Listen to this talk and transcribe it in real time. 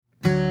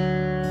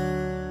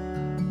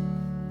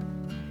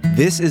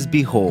This is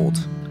Behold,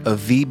 a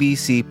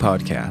VBC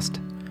podcast.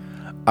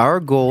 Our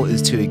goal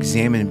is to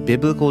examine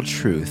biblical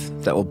truth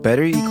that will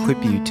better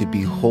equip you to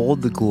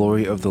behold the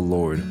glory of the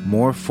Lord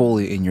more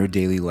fully in your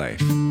daily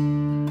life.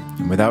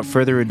 And without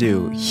further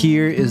ado,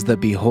 here is the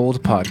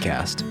Behold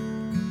podcast.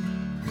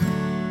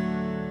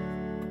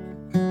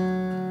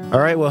 All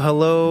right, well,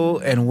 hello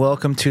and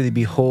welcome to the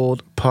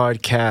Behold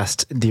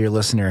podcast, dear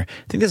listener.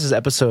 I think this is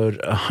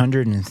episode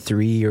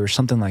 103 or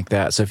something like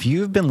that. So if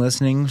you've been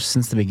listening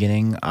since the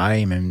beginning, I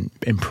am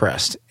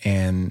impressed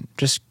and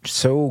just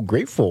so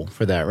grateful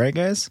for that, right,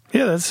 guys?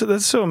 Yeah,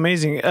 that's so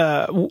amazing.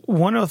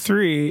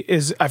 103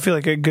 is, I feel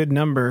like, a good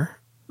number.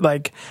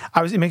 Like,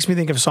 it makes me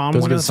think of Psalm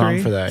 103. There's a good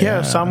song for that.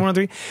 Yeah, Psalm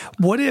 103.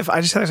 What if,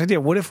 I just had this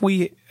idea, what if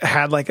we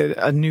had like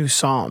a new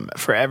psalm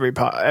for every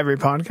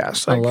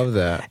podcast? Like, I love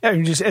that.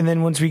 And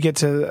then once we get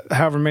to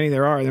however many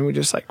there are, then we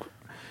just like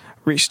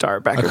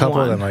restart back at one. A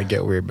couple of them might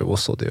get weird, but we'll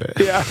still do it.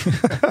 Yeah.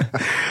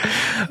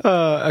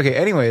 Okay,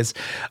 anyways,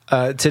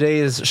 today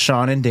is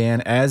Sean and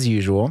Dan as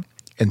usual.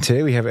 And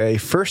today we have a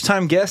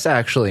first-time guest,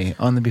 actually,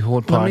 on the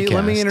Behold podcast.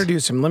 Let me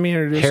introduce him.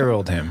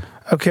 Herald him.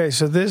 Okay,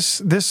 so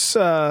this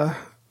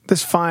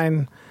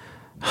fine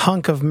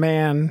hunk of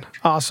man,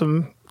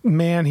 awesome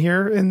man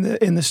here in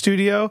the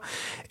studio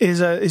is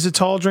a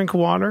tall drink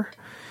of water.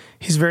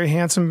 He's very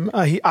handsome.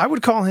 I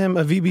would call him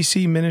a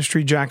VBC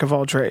ministry jack of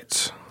all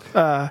trades.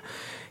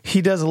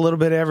 He does a little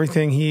bit of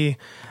everything. He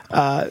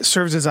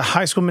serves as a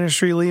high school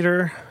ministry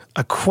leader,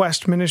 a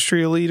Quest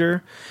ministry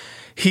leader.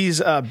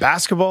 He's a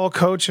basketball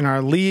coach in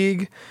our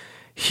league.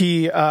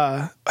 He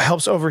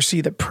helps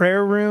oversee the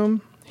prayer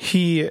room.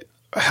 He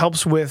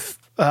helps with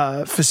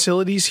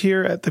facilities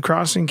here at the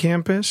Crossing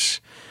campus.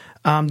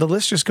 The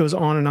list just goes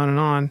on and on and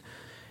on.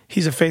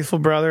 He's a faithful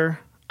brother,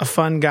 a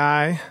fun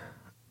guy,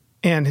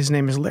 and his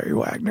name is Larry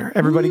Wagner.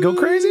 Everybody go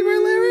crazy for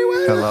Larry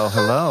Wagner.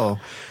 Hello.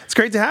 It's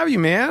great to have you,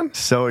 man.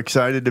 So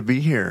excited to be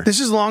here. This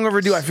is long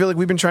overdue. I feel like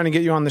we've been trying to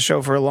get you on the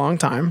show for a long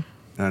time.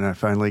 And I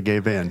finally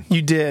gave in.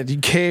 You did. You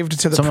caved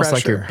to the pressure. It's almost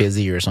like you're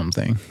busy or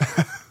something.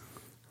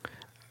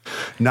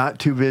 Not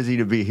too busy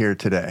to be here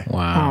today.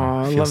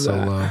 Wow. I love so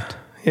that. loved.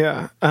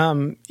 Yeah.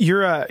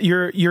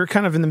 You're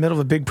kind of in the middle of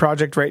a big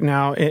project right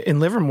now in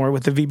Livermore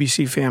with the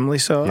VBC family.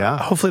 So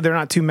hopefully they're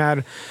not too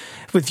mad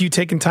with you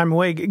taking time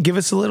away. Give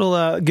us a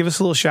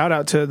little shout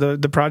out to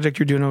the project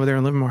you're doing over there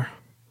in Livermore.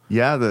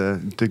 Yeah,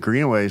 the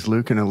Greenaways,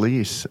 Luke and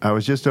Elise. I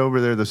was just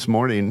over there this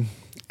morning,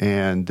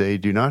 and they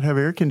do not have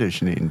air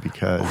conditioning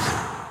because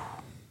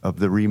of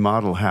the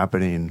remodel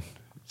happening.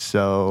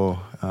 So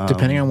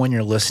depending on when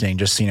you're listening,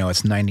 just so you know,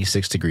 it's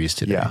 96 degrees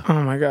today. Yeah.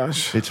 Oh my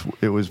gosh.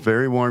 It was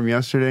very warm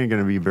yesterday and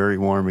going to be very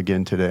warm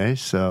again today.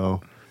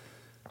 So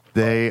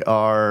they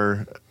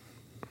are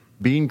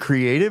being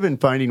creative and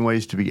finding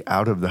ways to be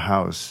out of the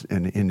house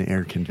and in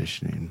air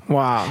conditioning.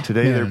 Wow.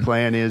 Today their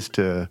plan is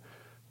to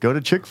go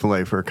to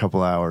Chick-fil-A for a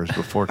couple hours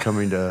before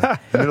coming to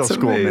middle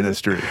school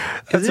ministry.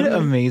 Isn't it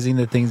amazing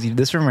the things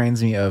this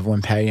reminds me of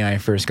when Patty and I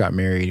first got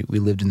married. We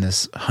lived in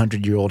this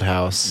 100-year-old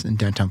house in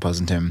downtown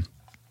Pleasanton.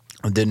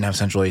 It didn't have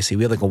central AC.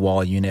 We had like a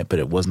wall unit, but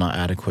it was not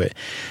adequate.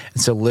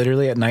 And so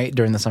literally at night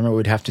during the summer, what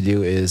we'd have to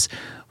do is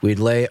we'd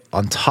lay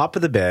on top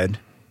of the bed,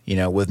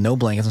 with no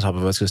blankets on top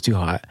of us because it was too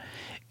hot.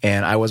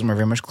 And I wasn't wearing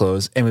very much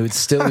clothes. And we would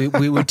still,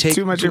 we would take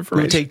too much information.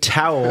 We would take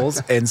towels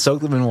and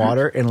soak them in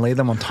water and lay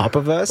them on top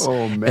of us.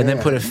 Oh, man. And then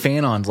put a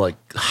fan on to like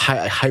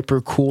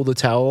hyper cool the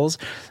towels.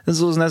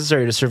 This was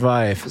necessary to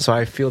survive. So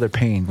I feel their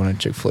pain going to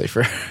Chick-fil-A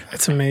for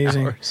That's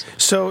amazing. hours.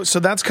 So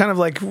that's kind of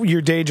like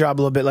your day job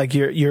a little bit. Like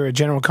you're a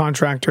general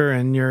contractor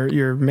and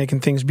you're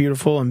making things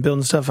beautiful and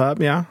building stuff up.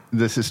 Yeah.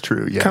 This is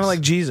true. Yes. Kind of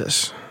like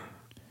Jesus.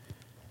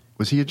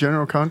 Was he a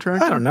general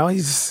contractor? I don't know.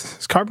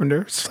 He's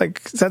carpenter. It's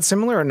like, is that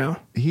similar or no?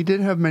 He did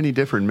have many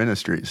different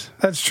ministries.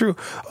 That's true.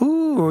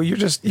 Ooh, you're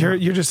just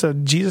a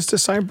Jesus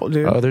disciple,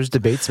 dude. Oh, there's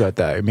debates about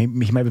that.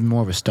 Maybe he might be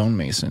more of a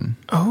stonemason.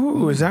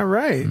 Oh, is that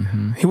right?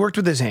 Mm-hmm. He worked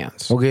with his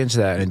hands. We'll get into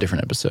that in a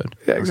different episode.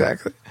 Yeah,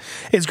 exactly.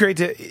 It's great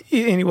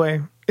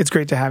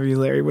to have you,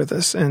 Larry, with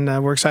us,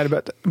 and we're excited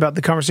about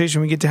the conversation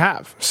we get to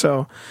have.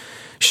 So,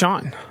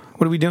 Sean,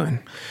 what are we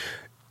doing?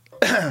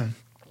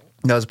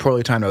 That was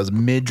poorly timed. I was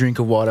mid-drink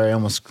of water. I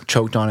almost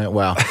choked on it.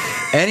 Wow.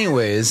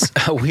 Anyways,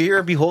 we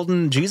are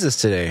beholding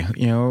Jesus today.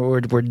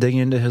 We're digging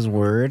into his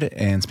word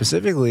and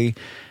specifically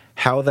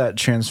how that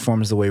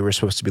transforms the way we're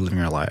supposed to be living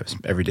our lives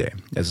every day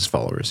as his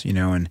followers,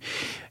 and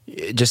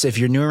just if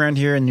you're new around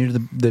here and new to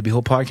the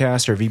Behold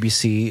podcast or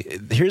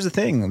VBC, here's the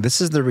thing.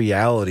 This is the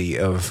reality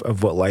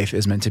of what life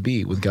is meant to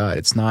be with God.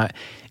 It's not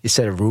a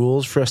set of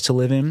rules for us to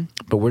live in,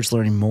 but we're just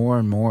learning more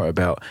and more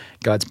about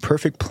God's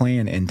perfect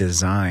plan and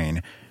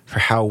design for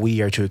how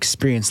we are to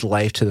experience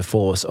life to the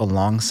fullest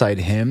alongside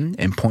him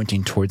and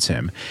pointing towards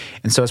him.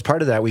 And so as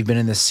part of that, we've been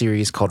in this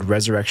series called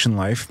Resurrection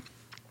Life,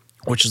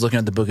 which is looking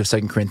at the book of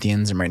 2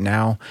 Corinthians. And right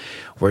now,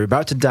 we're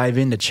about to dive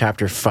into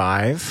chapter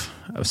 5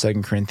 of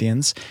 2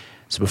 Corinthians.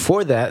 So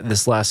before that,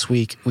 this last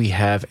week, we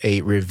have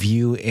a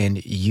review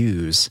and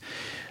use.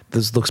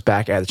 this looks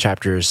back at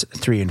chapters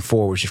 3 and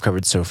 4, which you've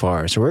covered so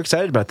far. So we're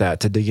excited about that,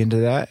 to dig into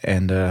that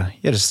and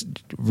just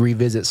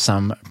revisit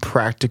some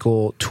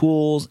practical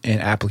tools and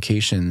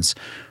applications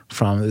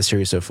from the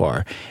series so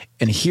far.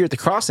 And here at the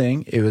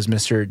Crossing, it was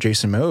Mr.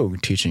 Jason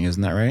Moog teaching,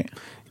 isn't that right?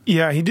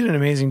 Yeah, he did an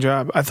amazing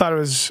job. I thought it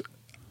was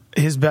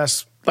his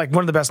best, like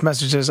one of the best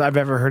messages I've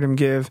ever heard him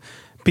give,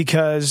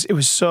 because it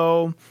was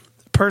so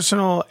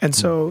personal and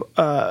so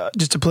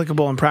just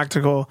applicable and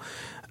practical.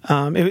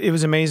 It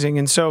was amazing.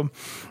 And so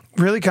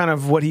really kind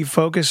of what he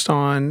focused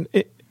on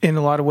in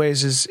a lot of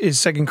ways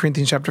is 2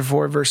 Corinthians chapter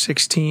 4, verse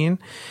 16.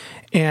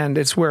 And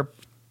it's where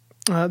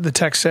the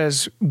text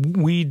says,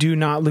 we do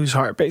not lose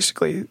heart,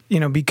 basically,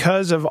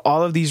 because of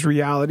all of these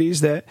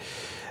realities that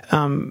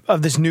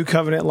of this new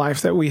covenant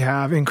life that we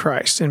have in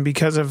Christ, and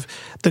because of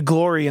the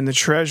glory and the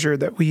treasure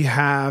that we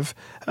have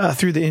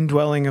through the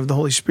indwelling of the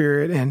Holy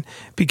Spirit, and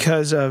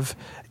because of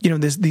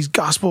these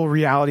gospel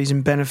realities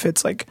and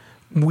benefits, like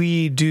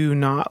we do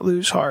not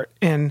lose heart.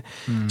 And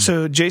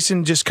so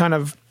Jason just kind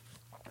of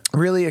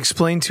really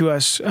explained to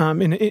us,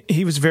 and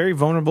he was very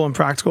vulnerable and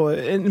practical,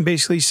 and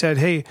basically said,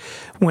 hey,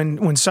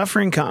 when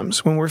suffering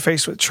comes, when we're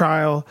faced with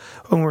trial,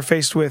 when we're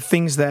faced with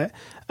things that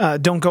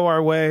don't go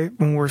our way,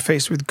 when we're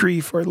faced with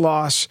grief or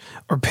loss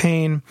or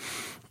pain,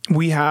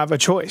 we have a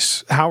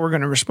choice how we're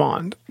going to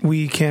respond.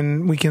 We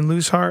can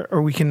lose heart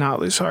or we cannot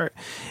lose heart.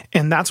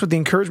 And that's what the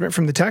encouragement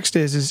from the text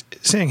is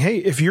saying, hey,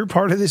 if you're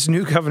part of this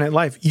new covenant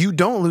life, you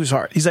don't lose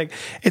heart. He's like,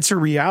 it's a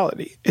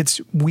reality.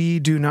 We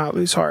do not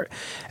lose heart.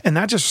 And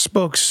that just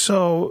spoke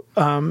so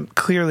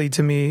clearly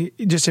to me,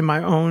 just in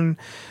my own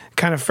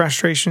kind of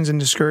frustrations and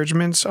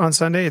discouragements on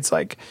Sunday. It's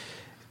like,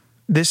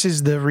 this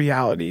is the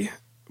reality.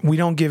 We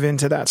don't give in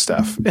to that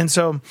stuff. And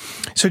so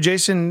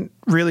Jason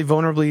really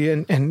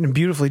vulnerably and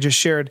beautifully just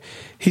shared,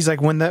 he's like,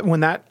 when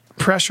that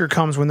pressure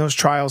comes, when those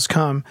trials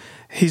come,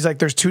 he's like,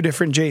 there's two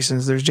different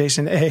Jasons. There's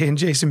Jason A and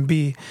Jason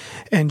B.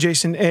 And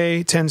Jason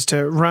A tends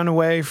to run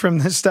away from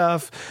this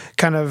stuff,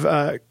 kind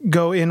of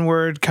go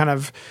inward, kind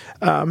of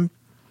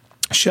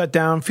shut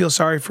down, feel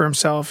sorry for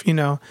himself,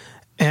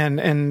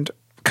 and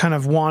kind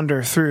of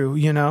wander through,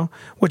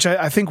 which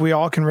I think we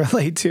all can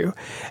relate to.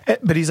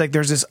 But he's like,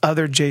 there's this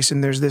other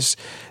Jason, there's this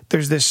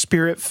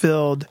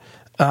spirit-filled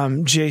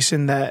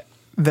Jason that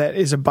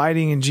is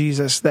abiding in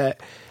Jesus, that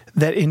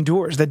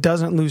endures, that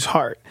doesn't lose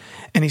heart.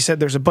 And he said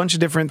there's a bunch of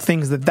different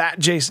things that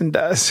Jason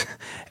does.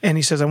 And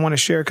he says, I want to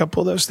share a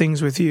couple of those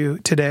things with you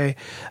today.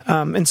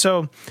 And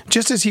so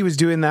just as he was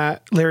doing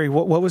that, Larry,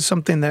 what was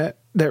something that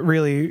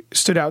really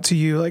stood out to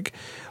you? Like,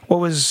 what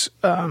was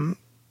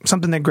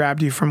something that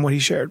grabbed you from what he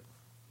shared?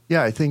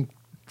 Yeah, I think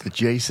the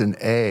Jason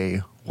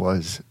A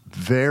was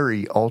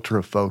very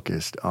ultra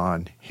focused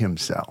on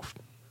himself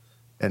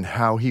and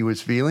how he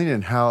was feeling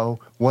and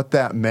what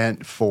that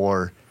meant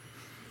for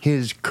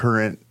his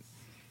current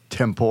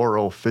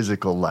temporal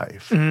physical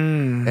life.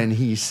 And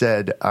he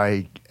said,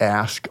 I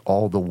ask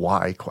all the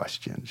why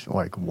questions,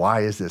 like,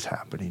 why is this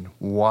happening?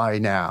 Why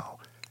now?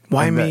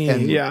 Why me?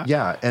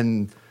 Yeah.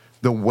 And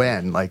the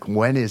when, like,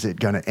 when is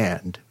it going to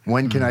end?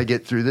 When can I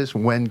get through this?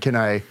 When can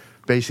I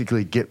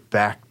basically get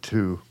back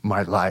to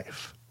my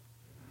life?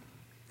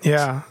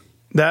 Yeah,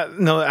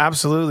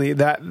 absolutely.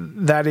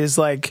 That is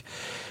like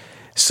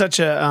such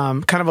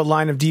a kind of a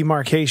line of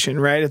demarcation,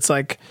 right? It's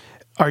like,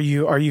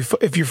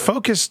 if you're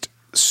focused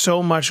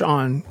so much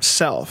on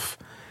self,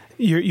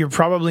 you're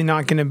probably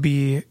going to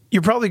be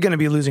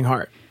losing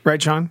heart,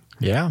 right, Sean?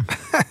 Yeah,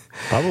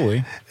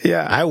 probably.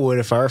 Yeah, I would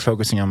if I were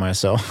focusing on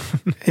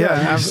myself.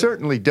 Yeah, you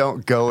certainly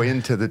don't go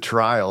into the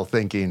trial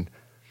thinking,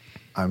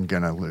 I'm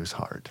going to lose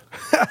heart.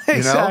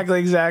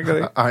 Exactly.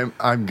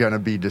 I'm going to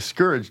be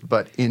discouraged.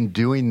 But in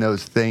doing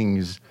those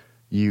things,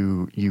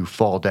 you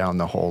fall down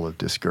the hole of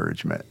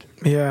discouragement.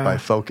 Yeah. By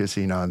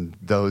focusing on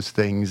those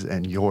things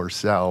and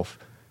yourself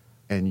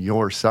and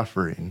your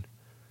suffering.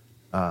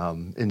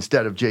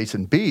 Instead of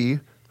Jason B.,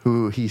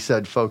 who he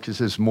said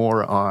focuses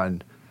more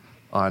on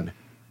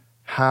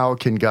how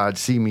can God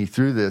see me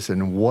through this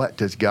and what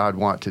does God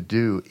want to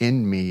do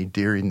in me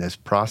during this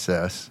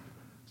process,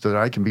 so that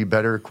I can be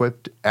better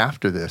equipped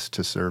after this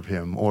to serve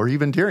him, or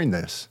even during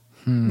this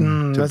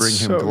to bring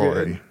him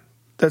glory. Good.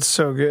 That's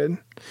so good.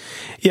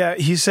 Yeah,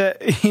 he said,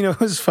 it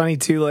was funny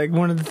too. Like,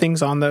 one of the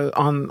things on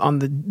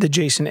the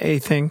Jason A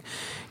thing,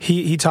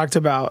 he talked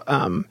about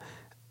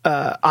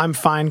I'm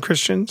fine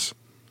Christians.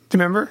 Do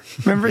you remember?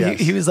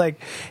 Yes.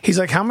 He's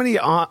like, how many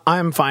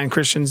I'm fine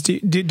Christians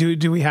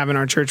do we have in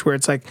our church? Where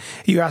it's like,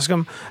 you ask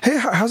them, hey,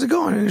 how's it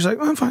going? And he's like,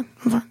 I'm fine.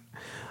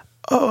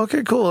 Oh,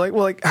 okay, cool.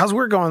 Like, how's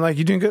work going? Like,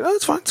 you doing good? Oh,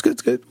 it's fine. It's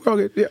good. We're all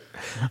good. Yeah.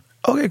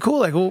 Okay, cool.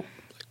 Like, well,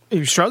 are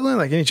you struggling?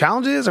 Like, any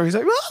challenges? Or he's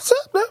like,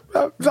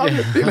 well, it's all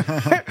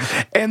good.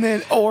 And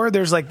then, or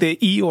there's like the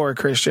Eeyore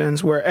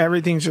Christians where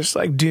everything's just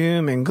like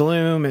doom and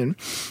gloom and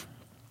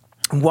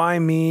why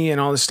me and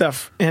all this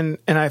stuff. And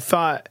I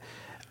thought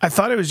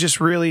it was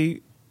just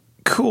really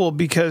cool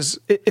because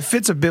it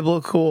fits a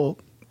biblical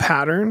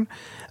pattern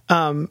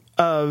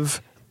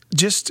of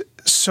just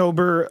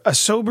a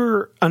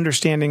sober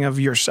understanding of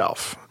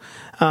yourself.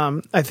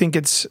 I think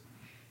it's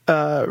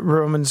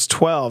Romans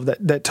 12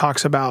 that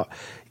talks about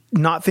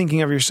not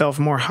thinking of yourself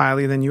more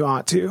highly than you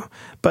ought to,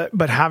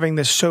 but having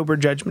this sober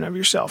judgment of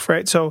yourself,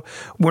 right? So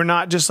we're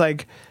not just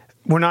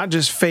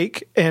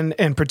fake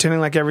and pretending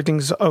like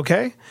everything's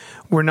okay.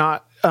 We're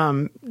not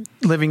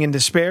living in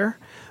despair.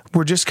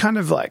 We're just kind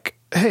of like,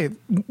 hey,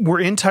 we're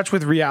in touch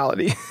with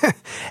reality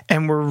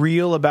and we're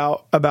real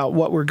about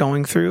what we're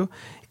going through,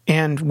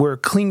 and we're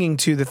clinging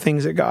to the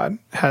things that God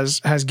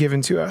has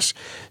given to us.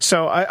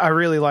 So I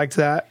really liked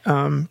that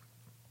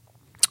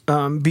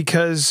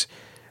because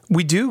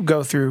we do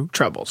go through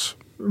troubles.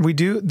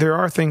 There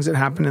are things that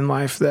happen in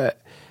life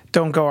that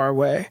don't go our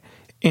way,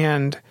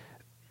 and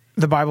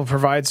the Bible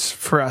provides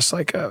for us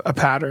like a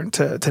pattern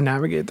to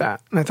navigate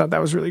that. And I thought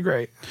that was really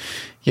great.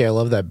 Yeah, I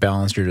love that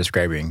balance you're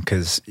describing,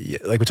 because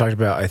like we talked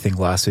about, I think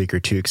last week or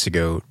 2 weeks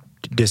ago,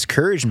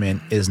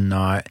 discouragement is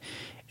not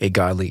a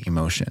godly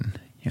emotion.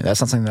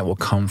 That's not something that will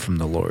come from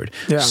the Lord.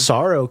 Yeah.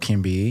 Sorrow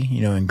can be,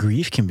 and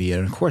grief can be,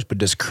 and of course, but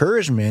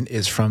discouragement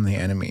is from the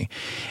enemy.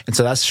 And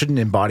so that shouldn't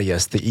embody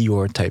us, the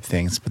Eeyore type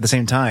things. But at the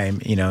same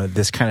time,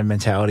 this kind of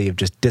mentality of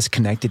just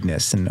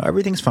disconnectedness and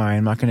everything's fine,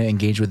 I'm not going to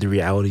engage with the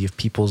reality of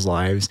people's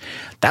lives.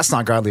 That's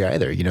not godly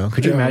either,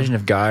 Could you imagine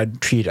if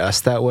God treated us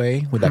that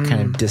way, with that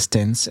kind of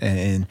distance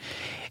and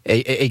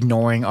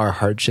ignoring our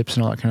hardships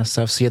and all that kind of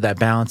stuff? So yeah, that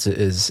balance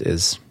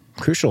is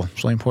crucial.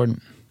 It's really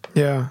important.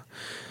 Yeah.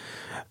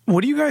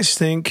 What do you guys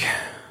think?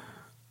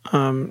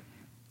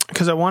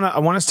 Because I want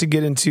us to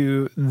get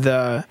into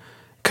the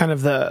kind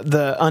of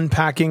the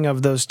unpacking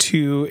of those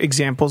two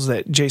examples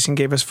that Jason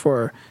gave us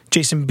for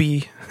Jason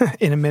B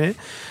in a minute.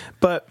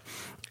 But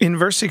in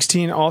verse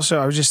 16, also,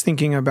 I was just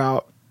thinking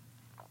about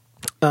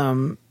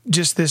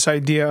just this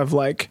idea of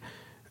like,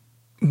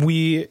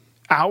 we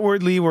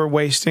outwardly were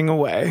wasting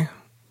away,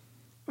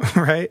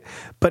 right?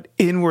 But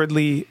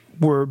inwardly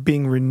we're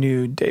being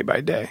renewed day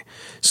by day.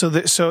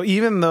 So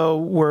even though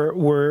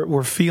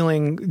we're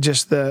feeling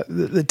just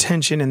the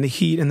tension and the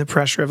heat and the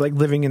pressure of like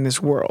living in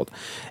this world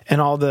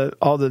and all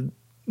the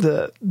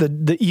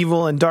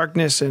evil and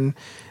darkness and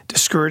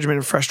discouragement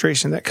and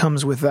frustration that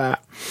comes with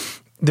that,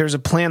 there's a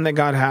plan that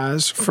God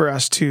has for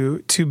us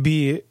to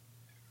be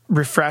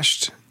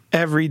refreshed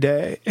every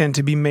day and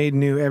to be made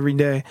new every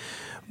day.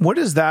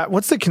 What's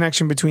the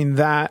connection between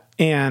that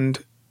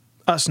and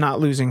us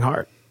not losing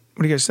heart?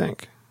 What do you guys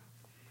think?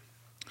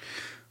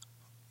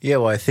 Yeah,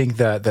 well, I think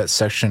that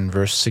section,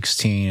 verse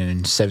 16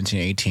 and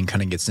 17, 18,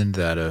 kind of gets into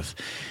that of,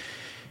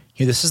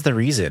 this is the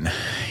reason,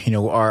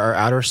 our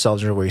outer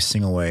selves are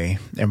wasting away,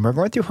 and we're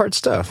going through hard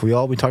stuff. We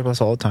talk about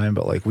this all the time,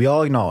 but like we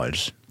all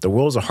acknowledge the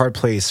world is a hard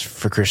place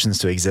for Christians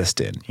to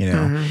exist in,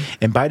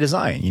 and by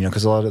design,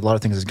 because a lot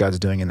of things God's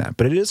doing in that,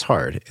 but it is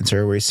hard, and so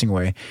we're wasting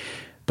away.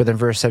 But then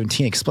verse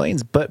 17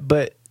 explains, but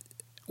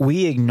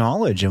we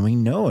acknowledge and we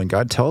know, and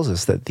God tells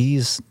us that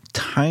these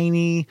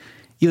tiny,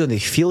 even though they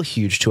feel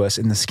huge to us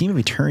in the scheme of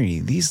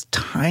eternity, these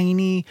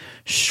tiny,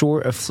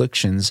 short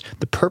afflictions,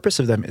 the purpose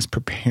of them is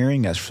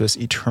preparing us for this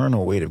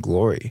eternal weight of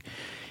glory.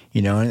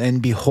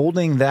 And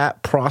beholding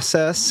that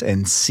process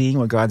and seeing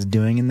what God's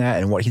doing in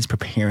that and what he's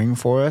preparing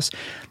for us,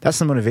 that's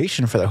the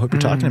motivation for that hope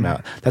you're talking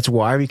about. That's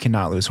why we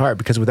cannot lose heart,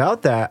 because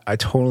without that, I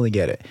totally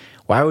get it.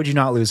 Why would you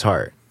not lose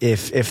heart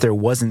if there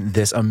wasn't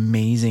this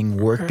amazing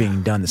work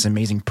being done, this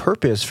amazing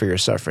purpose for your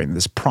suffering,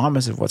 this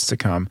promise of what's to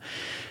come?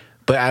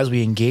 But as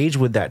we engage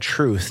with that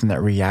truth and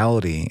that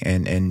reality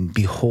and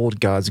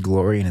behold God's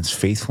glory and his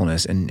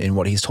faithfulness and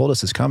what he's told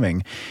us is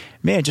coming,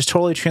 man, it just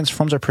totally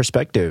transforms our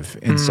perspective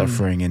in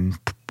suffering and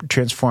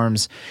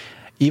transforms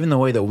even the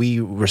way that we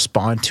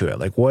respond to it.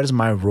 Like, what is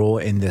my role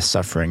in this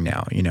suffering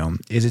now?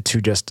 Is it to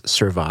just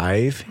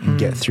survive and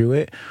get through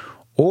it?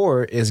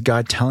 Or is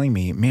God telling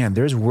me, man,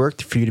 there's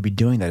work for you to be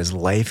doing that is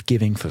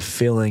life-giving,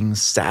 fulfilling,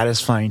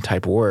 satisfying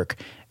type work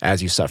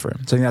as you suffer?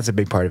 So I think that's a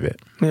big part of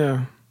it.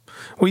 Yeah.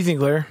 What do you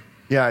think, Larry?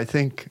 Yeah, I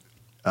think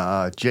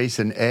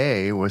Jason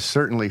A. was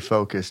certainly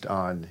focused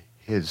on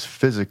his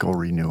physical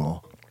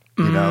renewal,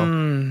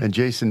 and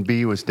Jason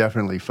B. was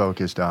definitely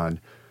focused on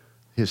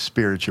his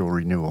spiritual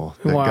renewal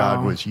that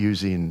God was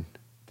using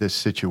this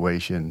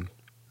situation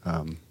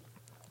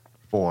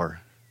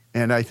for.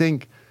 And I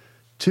think,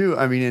 too,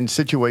 in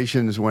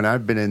situations when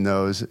I've been in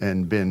those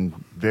and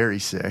been very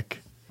sick,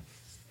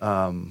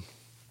 I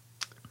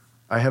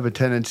have a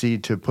tendency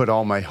to put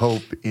all my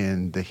hope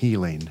in the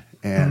healing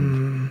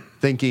and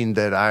thinking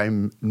that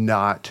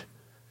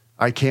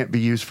I can't be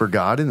used for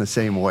God in the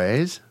same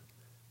ways,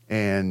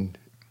 and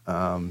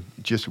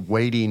just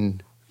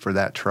waiting for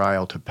that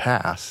trial to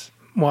pass.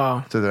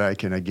 Wow. So that I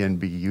can again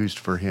be used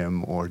for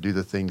him or do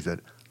the things that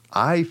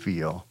I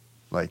feel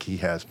like he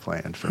has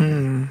planned for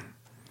me.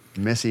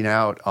 Missing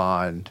out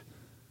on,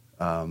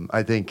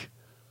 I think,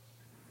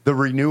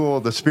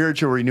 the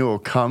spiritual renewal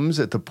comes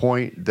at the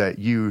point that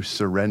you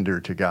surrender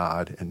to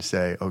God and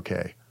say,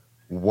 okay,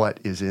 what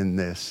is in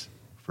this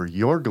for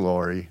your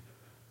glory?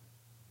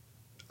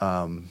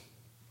 In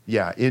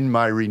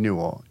my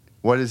renewal,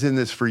 what is in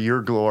this for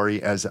your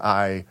glory as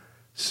I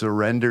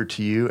surrender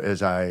to you,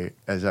 as I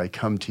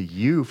come to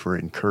you for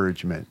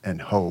encouragement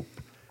and hope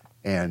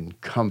and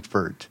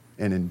comfort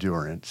and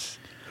endurance.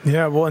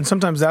 Yeah, well, and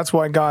sometimes that's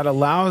why God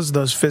allows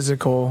those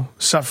physical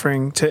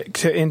suffering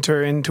to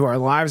enter into our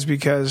lives,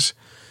 because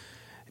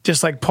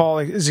just like Paul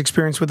is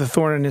experienced with the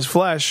thorn in his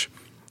flesh,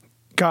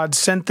 God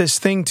sent this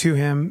thing to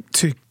him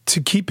to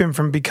keep him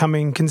from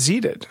becoming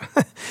conceited,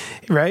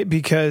 right?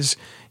 Because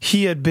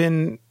he had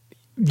been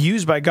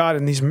used by God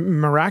in these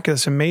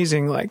miraculous,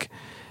 amazing, like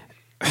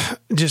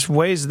just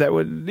ways that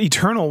would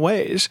eternal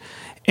ways,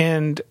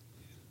 and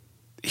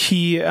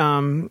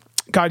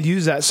God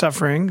used that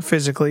suffering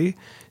physically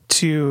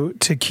to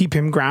keep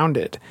him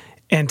grounded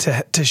and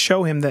to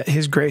show him that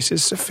his grace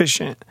is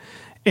sufficient,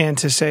 and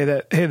to say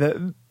that, hey,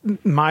 that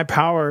my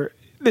power,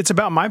 it's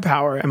about my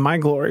power and my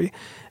glory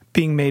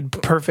being made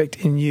perfect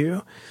in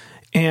you.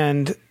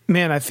 And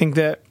man, I think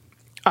that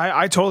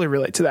I totally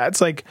relate to that.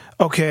 It's like,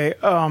 okay,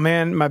 oh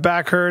man, my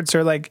back hurts,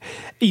 or like,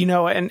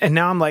 and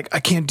now I'm like, I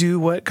can't do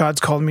what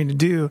God's called me to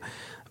do.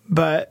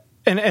 But,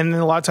 and then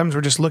a lot of times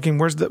we're just looking,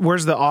 where's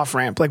the off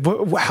ramp? Like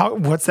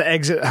what's the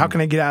exit? How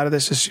can I get out of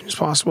this as soon as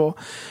possible?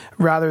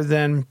 Rather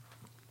than,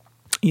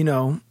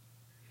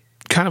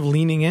 kind of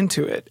leaning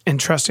into it and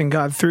trusting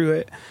God through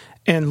it,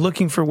 and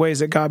looking for ways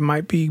that God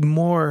might be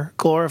more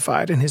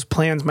glorified and his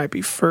plans might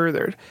be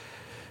furthered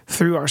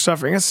through our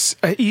suffering. It's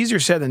easier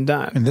said than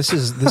done. And this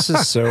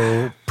is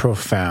so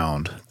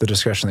profound, the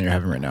discussion that you're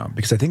having right now,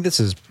 because I think this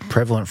is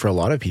prevalent for a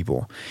lot of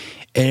people.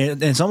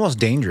 And it's almost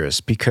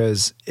dangerous,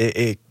 because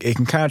it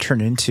can kind of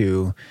turn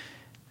into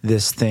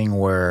this thing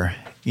where,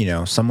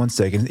 someone's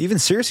sick, and even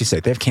seriously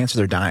sick, they have cancer,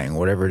 they're dying,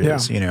 whatever it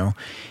is,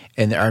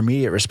 And our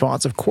immediate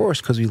response, of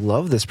course, because we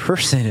love this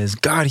person, is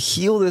God,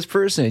 heal this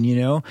person,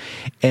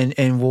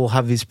 and we'll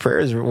have these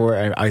prayers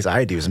where, as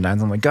I do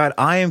sometimes, I'm like, God,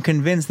 I am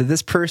convinced that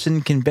this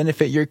person can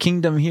benefit your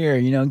kingdom here,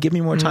 give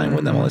me more time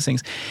with them, all those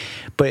things.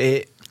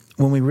 But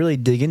when we really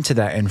dig into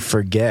that and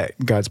forget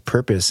God's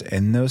purpose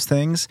in those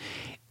things,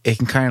 it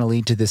can kind of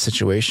lead to this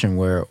situation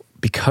where,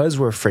 because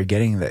we're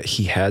forgetting that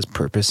he has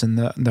purpose in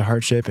the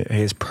hardship,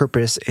 his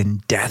purpose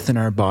in death in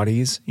our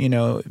bodies,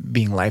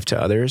 being life to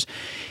others,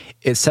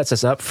 it sets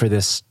us up for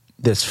this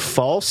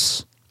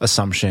false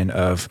assumption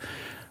of,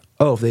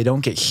 oh, if they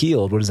don't get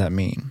healed, what does that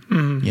mean?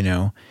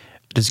 Mm-hmm.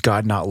 Does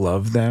God not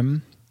love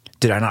them?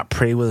 Did I not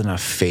pray with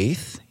enough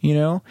faith?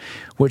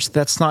 Which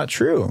that's not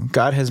true.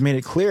 God has made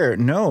it clear.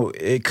 No,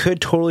 it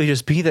could totally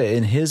just be that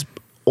in his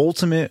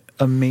ultimate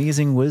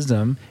amazing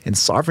wisdom and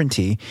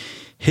sovereignty,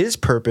 his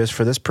purpose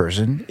for this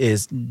person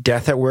is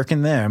death at work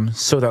in them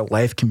so that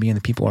life can be in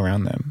the people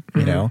around them,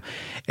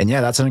 And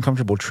yeah, that's an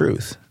uncomfortable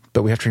truth.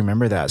 But we have to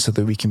remember that, so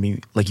that we can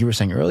be, like you were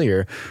saying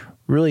earlier,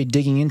 really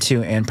digging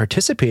into and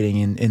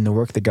participating in the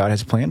work that God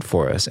has planned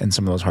for us and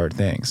some of those hard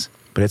things.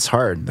 But it's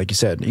hard, like you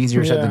said,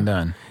 easier said than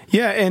done.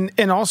 Yeah,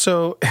 and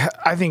also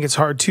I think it's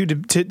hard too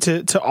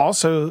to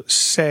also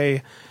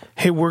say,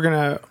 hey, we're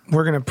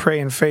gonna pray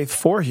in faith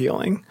for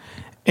healing,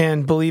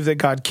 and believe that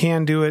God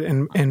can do it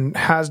and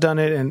has done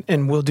it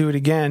and will do it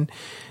again.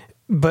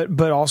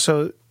 But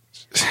also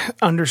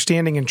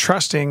understanding and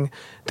trusting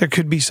there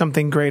could be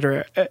something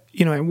greater, at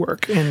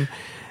work. And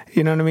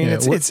you know what I mean? Yeah,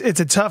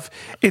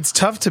 it's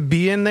tough to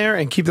be in there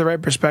and keep the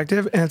right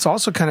perspective. And it's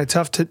also kind of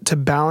tough to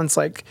balance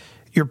like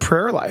your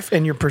prayer life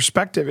and your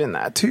perspective in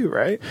that too,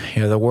 right?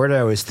 Yeah, the word I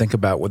always think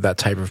about with that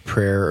type of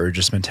prayer or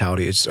just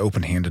mentality is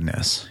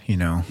open-handedness,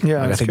 Yeah,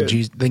 like I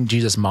think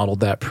Jesus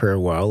modeled that prayer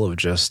well, of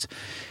just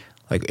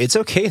like, it's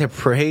okay to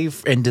pray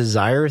and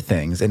desire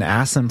things and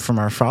ask them from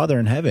our Father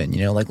in heaven,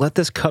 like, let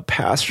this cup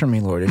pass from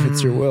me, Lord, if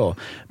it's your will.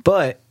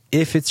 But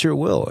if it's your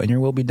will and your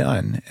will be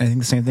done. And I think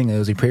the same thing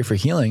as we pray for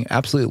healing.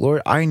 Absolutely,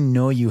 Lord, I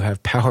know you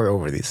have power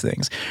over these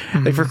things.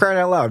 Like, for crying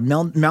out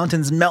loud,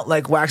 mountains melt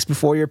like wax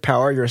before your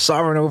power. You're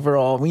sovereign over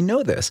all. We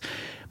know this.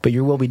 But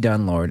your will be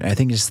done, Lord. And I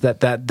think just that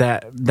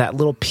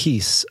little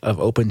piece of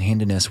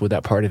open-handedness with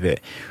that part of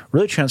it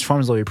really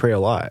transforms the way we pray a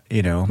lot,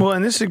 Well,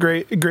 and this is a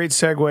great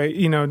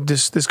segue,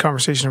 this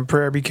conversation of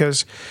prayer,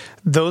 because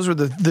those were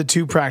the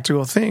two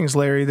practical things,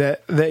 Larry,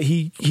 that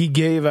he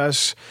gave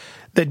us,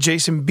 that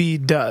Jason B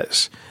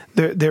does.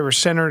 They were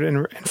centered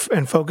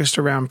and focused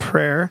around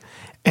prayer,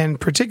 and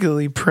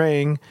particularly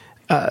praying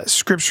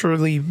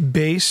scripturally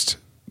based,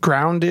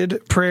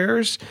 grounded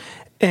prayers.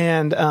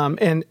 And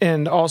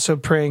also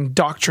praying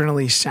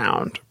doctrinally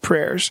sound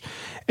prayers.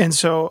 And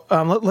so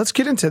let's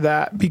get into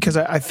that, because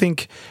I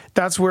think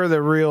that's where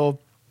the real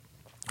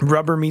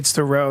rubber meets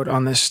the road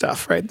on this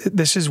stuff, right?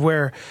 This is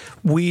where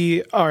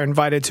we are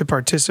invited to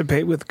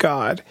participate with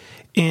God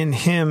in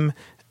him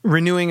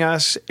renewing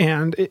us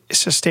and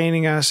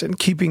sustaining us and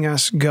keeping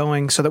us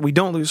going so that we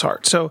don't lose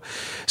heart. So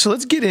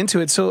let's get into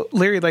it. So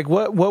Larry, like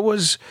what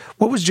was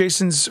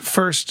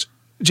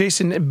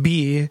Jason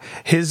B,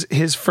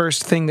 his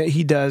first thing that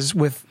he does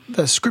with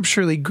the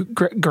scripturally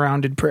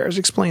grounded prayers?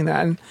 Explain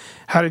that, and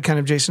how did kind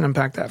of Jason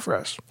unpack that for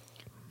us?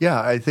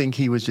 Yeah, I think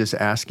he was just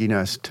asking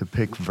us to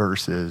pick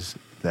verses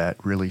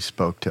that really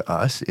spoke to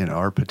us in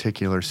our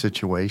particular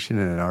situation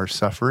and in our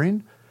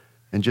suffering,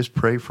 and just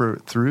pray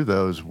through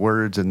those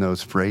words and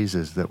those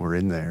phrases that were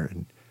in there.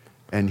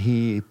 And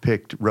he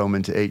picked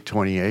Romans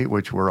 8:28,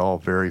 which we're all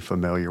very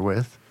familiar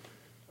with,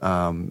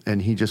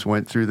 and he just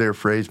went through there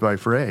phrase by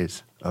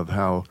phrase. of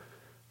how,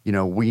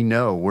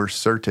 we're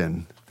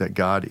certain that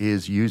God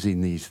is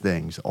using these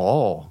things,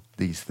 all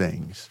these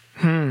things,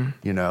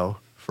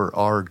 for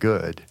our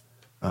good,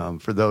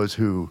 for those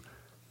who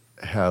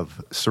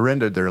have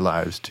surrendered their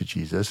lives to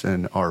Jesus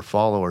and are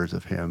followers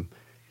of him.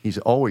 He's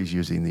always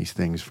using these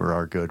things for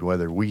our good,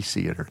 whether we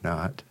see it or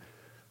not.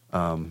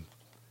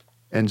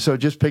 And so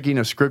just picking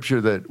a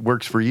scripture that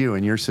works for you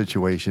in your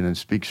situation and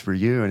speaks for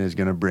you and is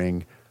going to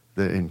bring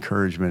the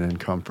encouragement and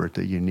comfort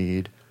that you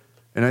need.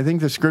 And I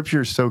think the scripture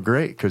is so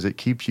great because it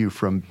keeps you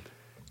from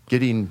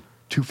getting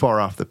too far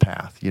off the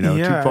path,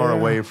 too far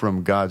away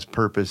from God's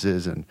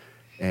purposes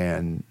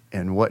and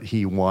what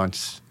he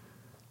wants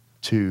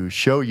to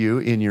show you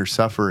in your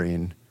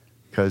suffering,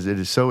 because it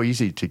is so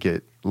easy to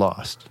get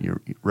lost.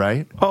 You're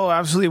right? Oh,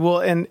 absolutely.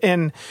 Well,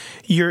 and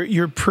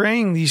you're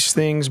praying these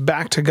things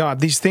back to God,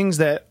 these things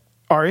that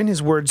are in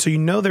his word, so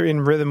they're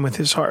in rhythm with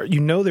his heart.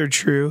 They're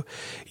true.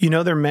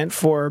 They're meant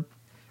for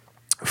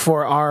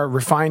our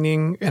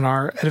refining and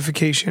our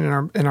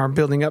edification and our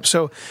building up.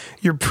 So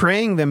you're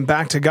praying them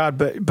back to God,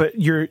 but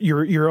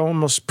you're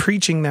almost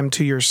preaching them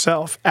to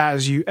yourself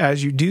as you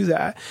do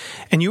that.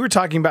 And you were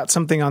talking about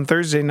something on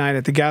Thursday night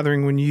at the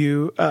gathering when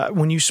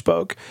you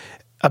spoke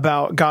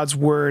about God's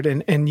word,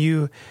 and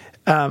you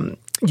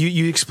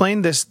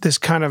explained this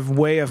kind of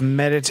way of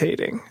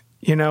meditating,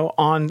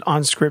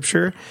 on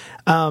scripture.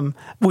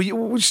 Will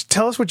you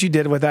tell us what you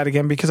did with that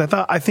again? Because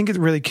I think it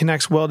really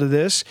connects well to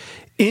this,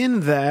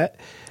 in that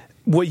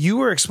what you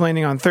were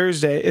explaining on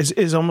Thursday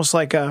is almost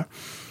like I'm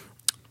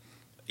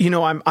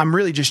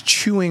really just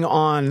chewing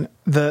on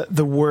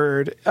the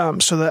word,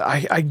 so that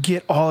I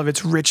get all of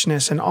its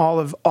richness and all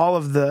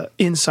of the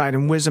insight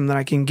and wisdom that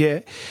I can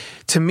get.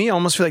 To me, I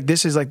almost feel like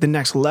this is like the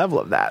next level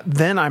of that.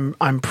 Then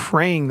I'm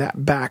praying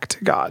that back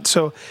to God.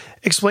 So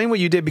explain what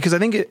you did, because I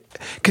think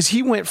because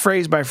he went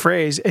phrase by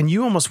phrase and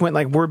you almost went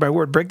like word by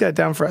word. Break that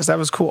down for us. That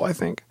was cool, I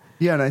think.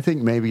 Yeah, and I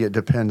think maybe it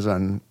depends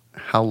on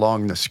how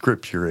long the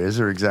scripture is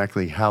or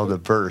exactly how the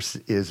verse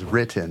is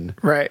written.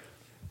 Right.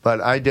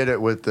 But I did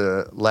it with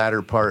the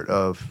latter part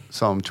of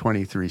Psalm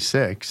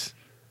 23:6,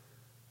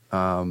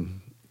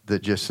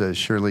 that just says,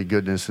 "Surely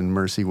goodness and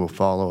mercy will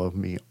follow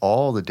me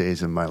all the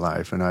days of my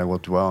life, and I will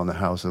dwell in the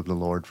house of the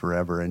Lord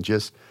forever." And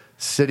just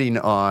sitting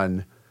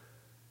on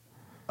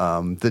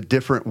the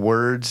different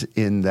words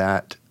in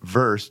that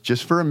verse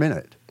just for a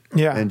minute.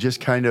 Yeah. And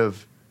just kind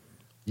of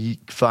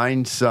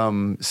find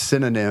some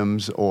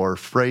synonyms or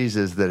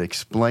phrases that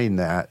explain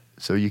that,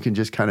 so you can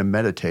just kind of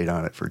meditate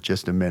on it for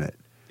just a minute.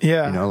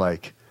 Yeah.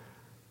 Like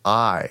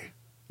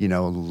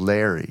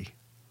Larry,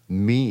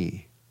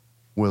 me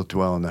will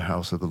dwell in the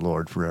house of the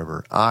Lord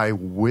forever. I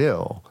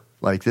will.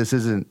 Like, this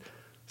isn't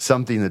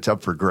something that's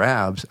up for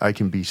grabs. I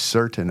can be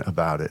certain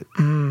about it,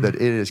 that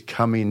it is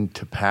coming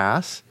to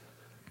pass.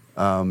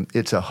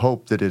 It's a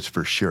hope that is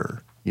for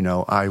sure.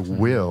 I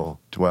will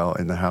dwell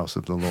in the house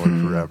of the Lord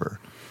forever.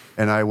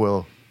 And I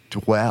will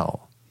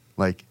dwell.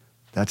 Like,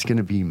 that's going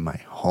to be my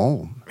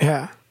home.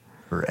 Yeah.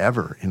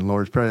 Forever in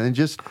Lord's presence. And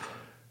just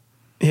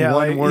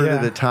one word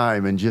at a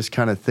time, and just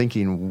kind of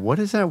thinking, what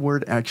does that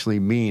word actually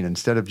mean,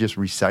 instead of just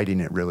reciting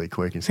it really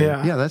quick and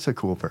saying, yeah, that's a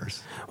cool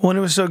verse. Well, and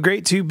it was so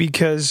great too,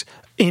 because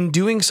in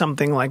doing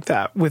something like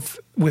that with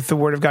the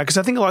word of God, because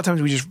I think a lot of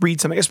times we just read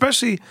something,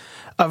 especially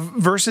of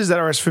verses that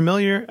are as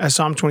familiar as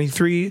Psalm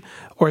 23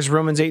 or as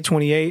Romans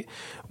 8:28,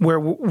 where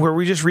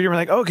we just read it and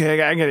we're like,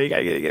 okay, I get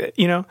it,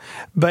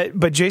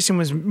 But Jason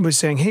was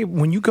saying, hey,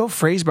 when you go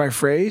phrase by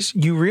phrase,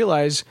 you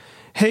realize,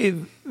 hey,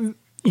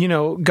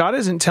 God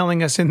isn't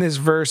telling us in this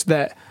verse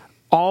that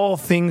all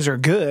things are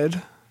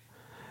good.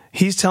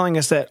 He's telling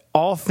us that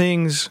all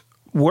things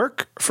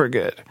work for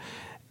good.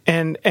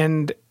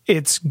 And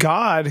it's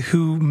God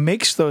who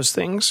makes those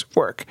things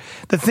work.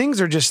 The things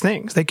are just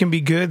things. They can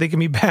be good, they can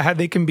be bad,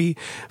 they can be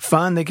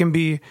fun, they can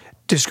be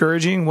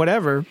discouraging,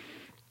 whatever.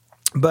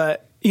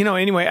 But,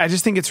 anyway, I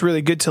just think it's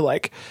really good to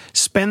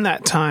spend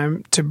that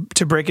time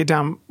to break it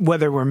down,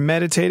 whether we're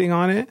meditating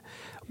on it,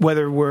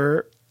 whether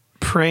we're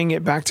praying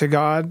it back to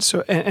God,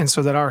 so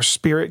that our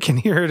spirit can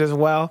hear it as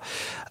well.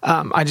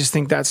 I just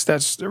think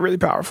that's really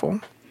powerful.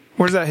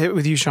 Where does that hit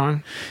with you,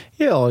 Sean?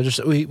 Yeah,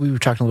 we were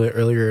talking a little bit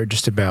earlier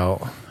just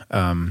about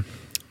when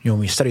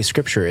we study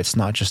scripture, it's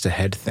not just a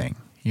head thing,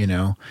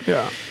 Yeah.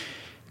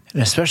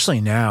 And especially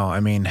now,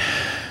 I mean,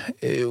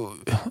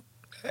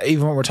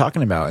 even what we're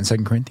talking about in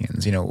 2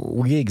 Corinthians,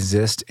 we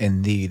exist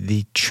in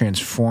the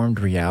transformed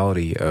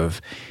reality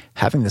of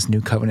having this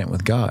new covenant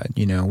with God.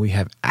 We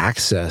have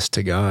access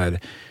to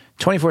God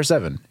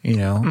 24/7,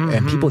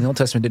 and people in the Old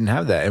Testament didn't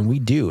have that, and we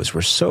do. So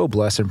we're so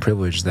blessed and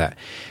privileged that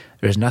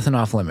there's nothing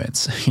off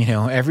limits.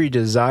 Every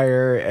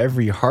desire,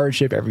 every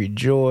hardship, every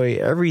joy,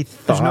 every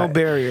thought. There's no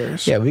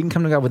barriers. Yeah, we can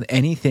come to God with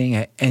anything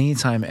at any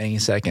time, any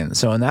second.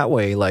 So in that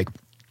way,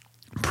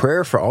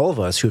 prayer for all of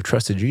us who have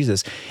trusted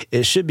Jesus,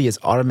 it should be as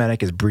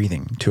automatic as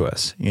breathing to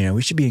us.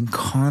 We should be in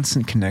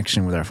constant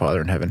connection with our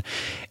Father in heaven.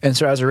 And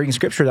so as we're reading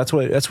scripture, that's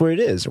what it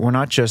is. We're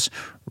not just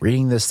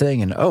reading this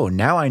thing and, oh,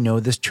 now I know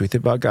this truth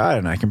about God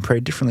and I can pray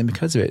differently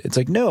because of it. It's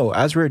like, no,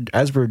 as we're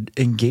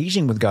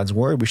engaging with God's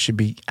word, we should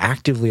be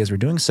actively, as we're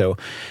doing so,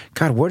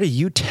 God, what are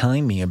you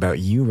telling me about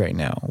you right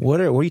now? What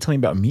are you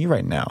telling me about me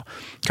right now?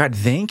 God,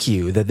 thank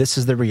you that this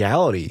is the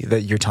reality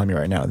that you're telling me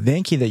right now.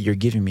 Thank you that you're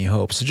giving me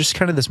hope. So just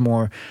kind of this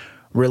more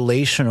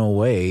relational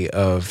way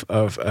of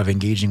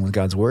engaging with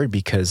God's word,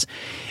 because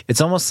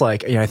it's almost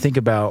like, I think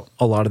about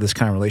a lot of this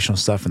kind of relational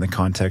stuff in the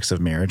context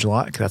of marriage a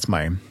lot, 'cause that's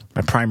my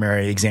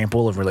primary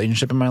example of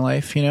relationship in my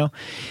life, And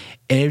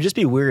it would just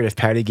be weird if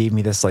Patty gave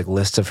me this like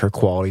list of her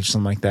qualities,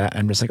 something like that.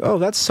 I'm just like, oh,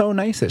 that's so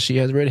nice that she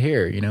has red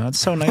hair. It's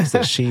so nice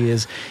that she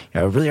is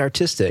really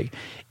artistic,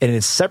 and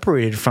it's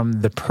separated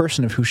from the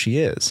person of who she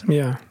is.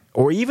 Yeah.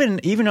 Or even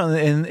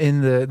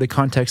in the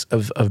context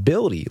of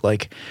ability,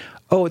 like,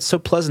 oh, it's so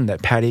pleasant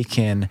that Patty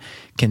can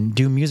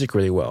do music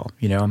really well,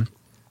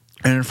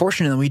 And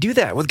unfortunately, we do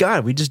that with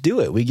God. We just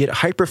do it. We get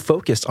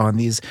hyper-focused on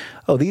these,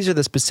 these are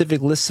the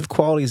specific lists of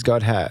qualities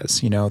God has.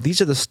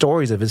 These are the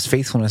stories of his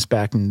faithfulness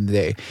back in the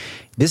day.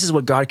 This is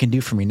what God can do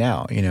for me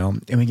now,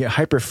 And we get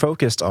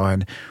hyper-focused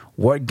on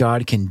what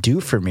God can do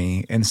for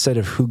me instead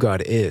of who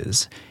God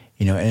is.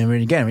 And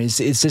again, it's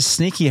just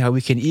sneaky how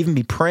we can even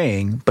be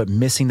praying, but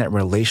missing that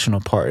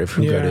relational part of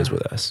who God is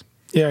with us.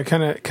 Yeah,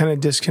 kind of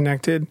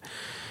disconnected.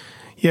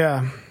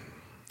 Yeah.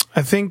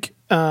 I think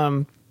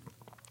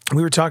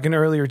we were talking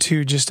earlier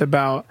too, just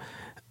about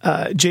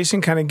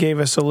Jason kind of gave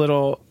us a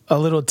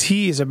little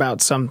tease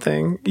about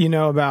something,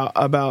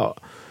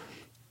 about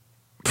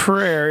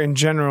prayer in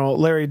general.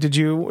 Larry, did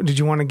you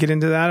want to get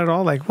into that at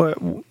all? Like what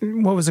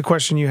was the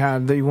question you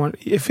had that you want?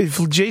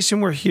 If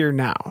Jason were here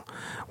now,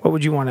 what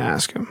would you want to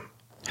ask him?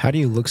 How do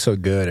you look so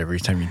good every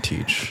time you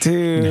teach?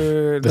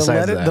 Dude,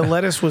 the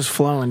lettuce was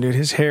flowing, dude.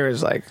 His hair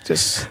is like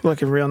just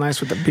looking real nice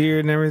with the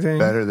beard and everything.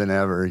 Better than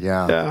ever,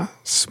 yeah. Yeah,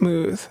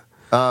 smooth.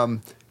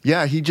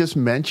 Yeah, he just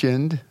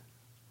mentioned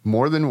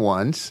more than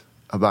once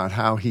about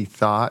how he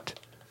thought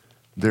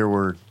there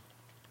were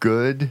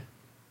good,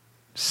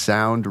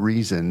 sound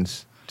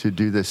reasons to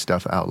do this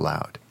stuff out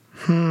loud.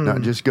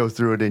 Not just go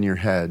through it in your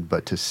head,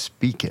 but to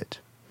speak it.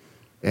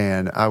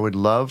 And I would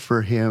love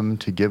for him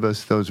to give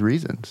us those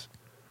reasons.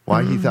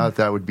 Why he thought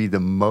that would be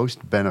the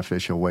most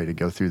beneficial way to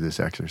go through this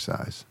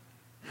exercise.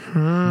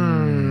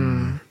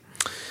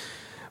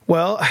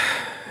 Well,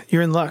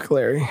 you're in luck,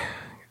 Larry.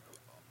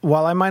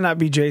 While I might not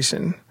be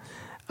Jason,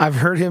 I've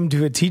heard him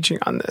do a teaching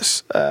on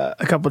this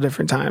a couple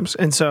different times.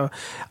 And so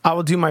I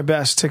will do my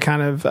best to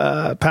kind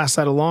of pass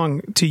that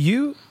along to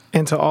you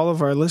and to all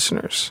of our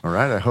listeners. All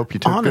right. I hope you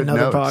took on good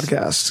another notes.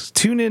 podcast.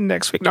 Tune in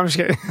next week. No, I'm just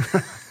kidding.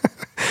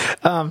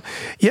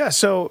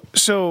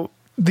 So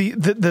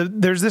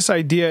there's this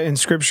idea in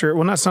Scripture.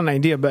 Well, not an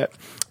idea, but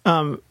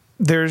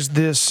there's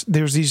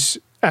these.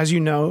 As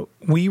you know,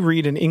 we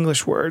read an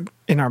English word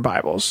in our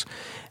Bibles,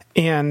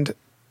 and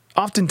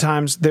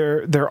oftentimes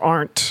there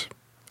aren't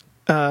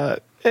an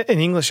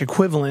English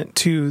equivalent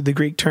to the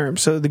Greek term.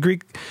 So the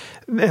Greek,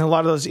 and a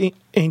lot of those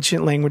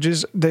ancient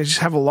languages, they just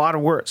have a lot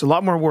of words, a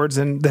lot more words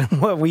than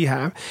what we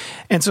have.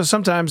 And so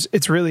sometimes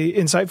it's really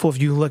insightful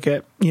if you look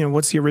at,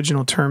 what's the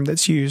original term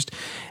that's used.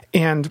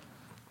 And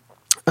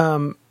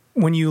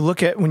when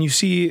you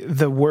see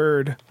the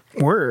word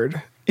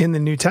in the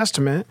New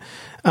Testament,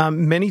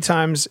 many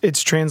times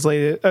it's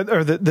translated,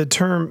 or the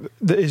term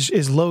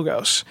is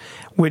logos,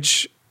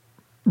 which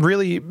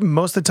really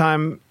most of the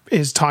time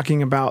is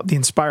talking about the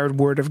inspired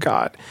word of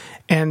God.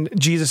 And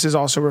Jesus is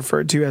also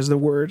referred to as the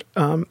word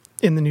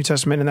in the New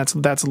Testament,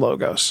 and that's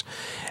logos.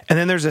 And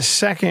then there's a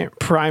second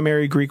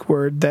primary Greek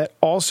word that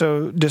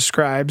also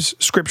describes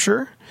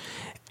Scripture,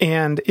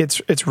 and it's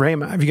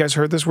rhema. Have you guys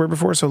heard this word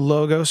before? So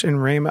logos and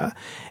rhema.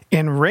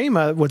 And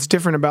rhema, what's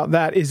different about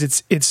that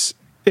is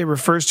it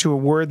refers to a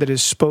word that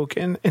is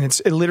spoken, and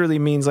it literally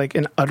means like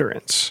an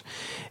utterance.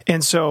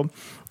 And so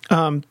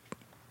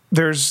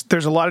there's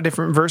a lot of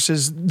different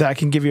verses that I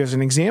can give you as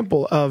an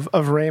example of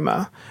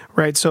rhema,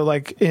 right? So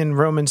like in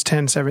Romans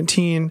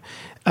 10:17,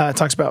 it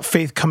talks about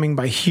faith coming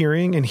by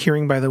hearing and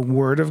hearing by the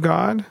word of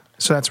God.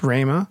 So that's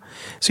rhema.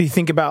 So you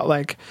think about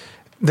like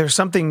there's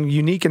something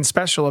unique and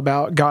special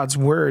about God's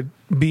word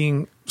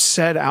being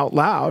said out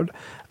loud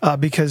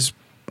because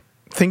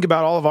think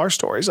about all of our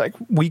stories. Like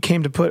we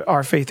came to put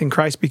our faith in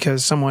Christ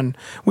because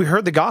we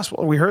heard the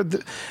gospel. We heard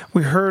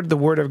the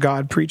word of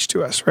God preached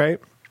to us, right?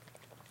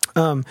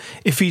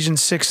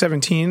 Ephesians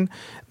 6:17,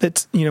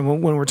 that's,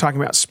 when we're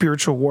talking about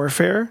spiritual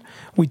warfare,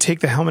 we take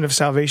the helmet of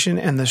salvation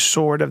and the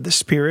sword of the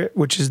Spirit,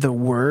 which is the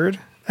word.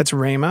 That's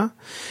rhema.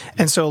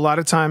 And so a lot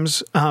of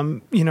times,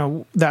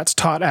 that's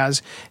taught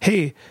as,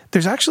 hey,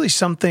 there's actually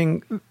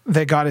something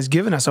that God has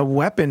given us, a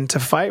weapon to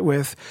fight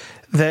with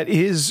that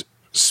is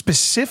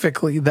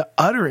specifically the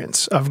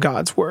utterance of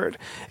God's word.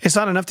 It's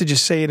not enough to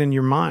just say it in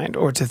your mind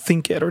or to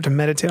think it or to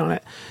meditate on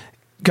it.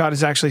 God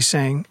is actually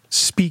saying,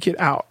 speak it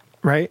out,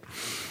 right?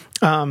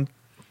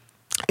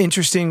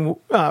 interesting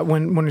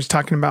when he's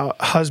talking about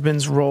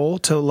husbands' role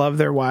to love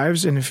their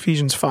wives in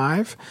Ephesians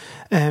 5,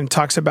 and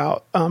talks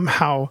about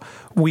how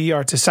we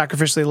are to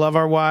sacrificially love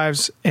our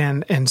wives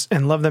and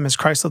love them as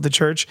Christ loved the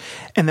church,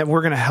 and that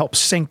we're going to help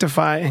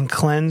sanctify and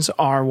cleanse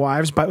our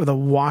wives by the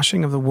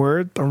washing of the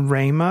word, the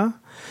rhema.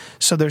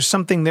 So there's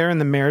something there in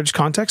the marriage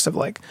context of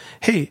like,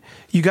 hey,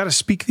 you got to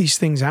speak these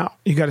things out.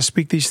 You got to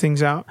speak these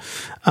things out.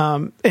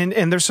 And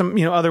there's some,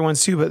 other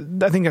ones too,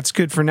 but I think that's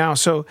good for now.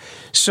 So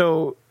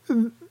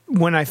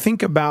when I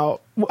think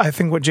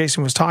what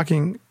Jason was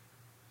talking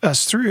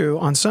us through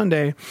on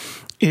Sunday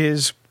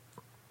is,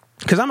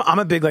 because I'm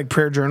a big like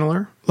prayer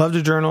journaler, love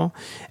to journal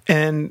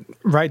and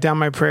write down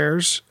my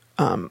prayers.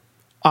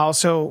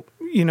 Also,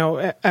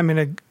 I'm in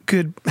a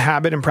good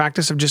habit and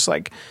practice of just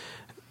like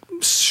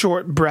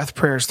short breath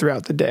prayers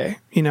throughout the day,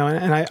 and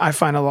I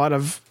find a lot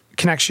of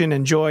connection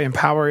and joy and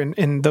power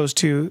in those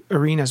two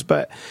arenas.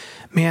 But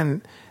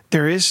man,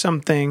 there is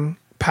something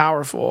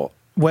powerful,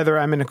 whether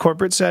I'm in a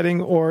corporate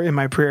setting or in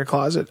my prayer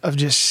closet, of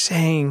just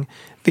saying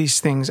these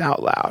things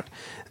out loud.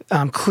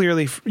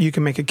 Clearly, you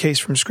can make a case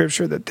from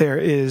Scripture that there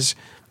is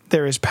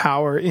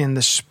power in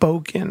the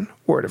spoken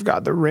word of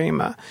God, the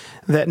rhema,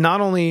 that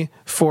not only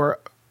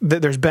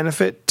that there's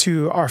benefit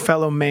to our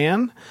fellow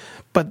man,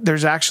 but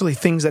there's actually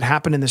things that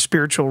happen in the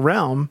spiritual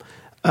realm.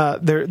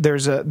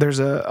 There's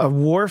a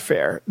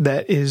warfare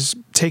that is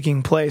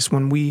taking place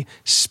when we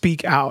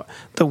speak out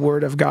the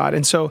word of God.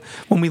 And so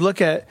when we look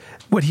at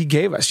what he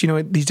gave us,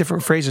 these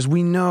different phrases,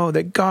 we know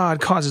that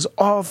God causes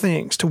all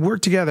things to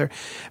work together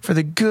for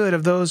the good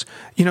of those,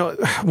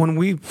 when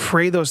we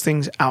pray those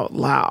things out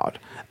loud,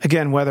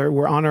 again, whether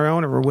we're on our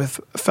own or we're with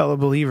fellow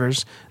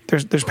believers,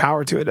 there's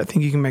power to it. I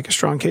think you can make a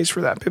strong case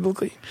for that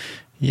biblically.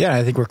 Yeah,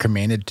 I think we're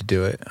commanded to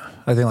do it.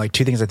 I think like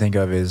two things I think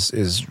of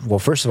is well,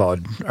 first of all,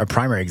 our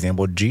primary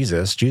example,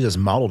 Jesus. Jesus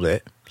modeled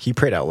it. He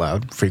prayed out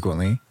loud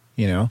frequently,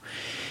 And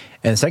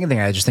the second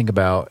thing I just think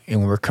about,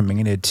 when we're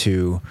commanded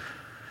to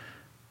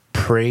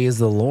praise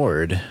the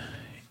Lord,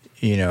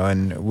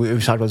 and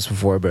we've talked about this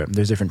before, but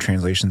there's different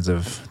translations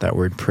of that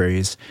word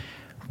praise.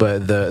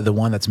 But the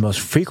one that's most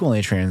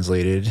frequently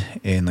translated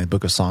in the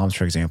book of Psalms,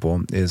 for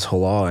example, is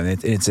halal,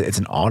 and it's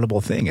an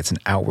audible thing. It's an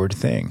outward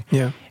thing.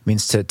 Yeah, it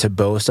means to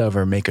boast of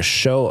or make a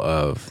show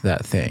of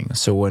that thing.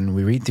 So when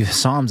we read through the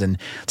Psalms, and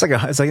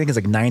I think it's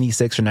like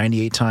 96 or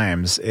 98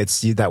 times, it's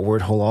that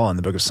word halal in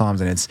the book of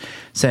Psalms, and it's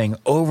saying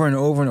over and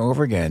over and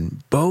over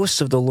again, boast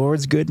of the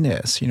Lord's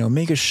goodness.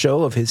 Make a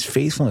show of His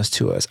faithfulness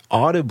to us.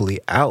 Audibly,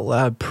 out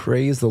loud,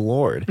 praise the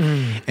Lord.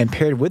 And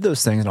paired with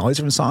those things in all these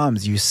different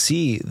Psalms, you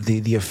see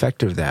the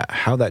effect of that,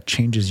 how that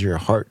changes your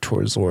heart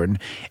towards the Lord.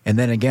 And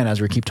then again, as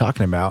we keep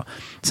talking about,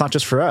 it's not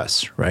just for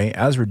us, right?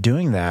 As we're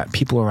doing that,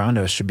 people around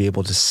us should be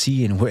able to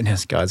see and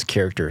witness God's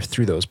character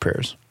through those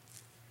prayers.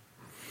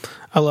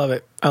 I love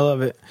it.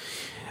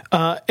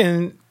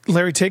 And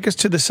Larry, take us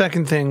to the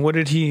second thing. What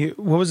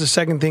was the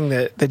second thing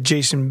that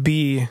Jason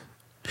B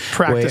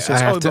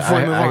practices? Before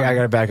we move on. I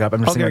got to back up.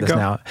 I'm just thinking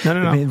about this now.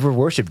 No. I mean, we're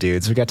worship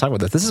dudes. We got to talk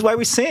about this. This is why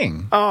we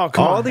sing. Oh,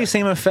 come on. All these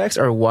same effects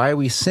are why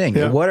we sing.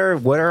 Yeah. What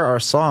are our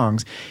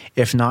songs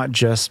if not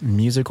just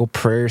musical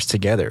prayers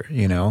together,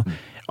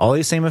 All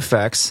these same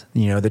effects,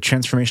 the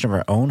transformation of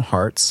our own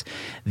hearts,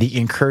 the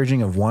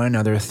encouraging of one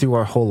another through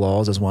our whole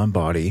laws as one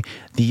body,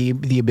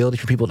 the ability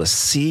for people to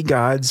see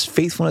God's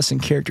faithfulness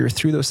and character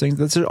through those things.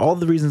 That's all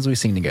the reasons we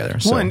sing together.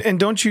 So. Well, and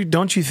don't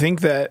you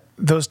think that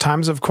those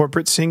times of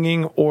corporate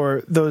singing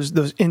or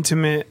those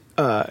intimate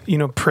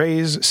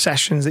praise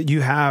sessions that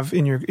you have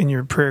in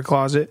your prayer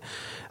closet,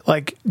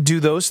 like, do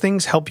those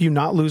things help you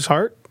not lose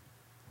heart?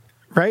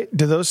 Right?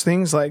 Do those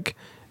things like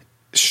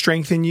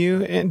strengthen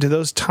you, and do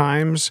those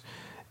times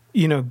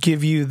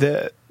give you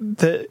the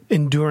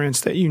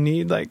endurance that you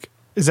need? Like,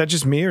 is that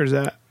just me, or is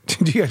that,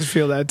 do you guys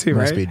feel that too?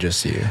 Must right? be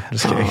just you.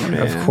 Just kidding.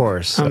 Of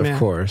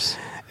course.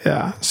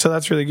 Yeah. So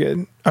that's really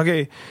good.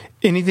 Okay.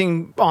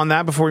 Anything on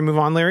that before we move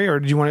on, Larry, or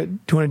do you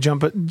want to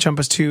jump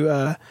us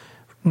to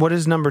what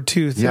is number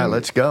 2 thing? Yeah,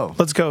 let's go.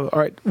 Let's go. All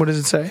right. What does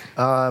it say?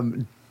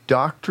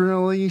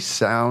 Doctrinally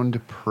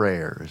sound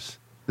prayers.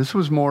 This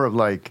was more of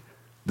like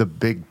the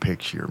big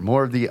picture,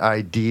 more of the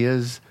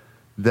ideas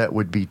that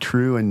would be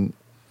true in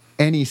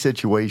any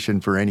situation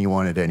for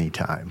anyone at any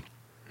time.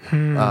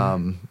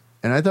 And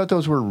I thought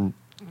those were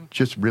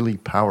just really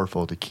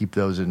powerful to keep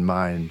those in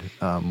mind,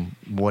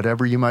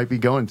 whatever you might be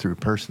going through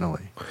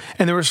personally.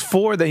 And there was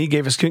 4 that he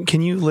gave us.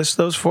 Can you list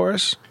those for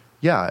us?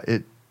 Yeah,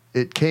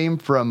 it came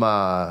from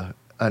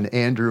an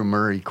Andrew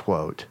Murray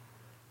quote,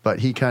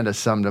 but he kind of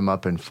summed them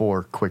up in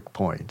 4 quick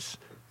points.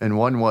 And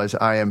one was,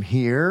 I am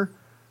here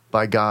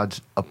by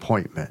God's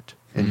appointment.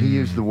 And he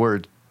used the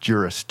word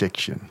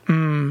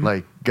jurisdiction.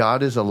 Like,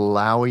 God is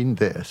allowing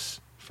this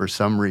for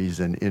some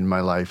reason in my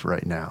life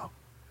right now.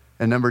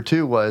 And number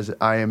 2 was,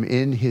 I am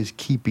in his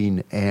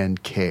keeping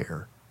and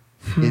care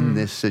in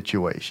this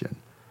situation.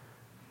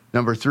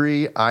 Number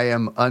 3, I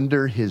am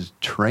under his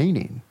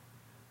training.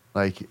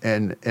 Like,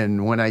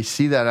 and when I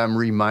see that, I'm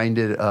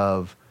reminded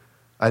of,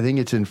 I think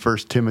it's in 1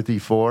 Timothy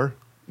 4.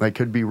 I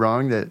could be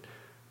wrong, that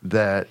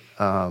that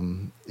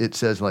it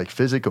says like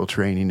physical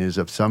training is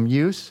of some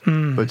use,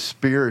 but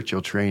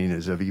spiritual training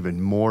is of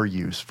even more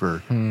use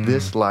for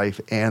this life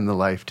and the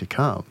life to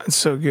come. That's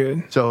so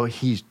good. So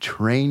he's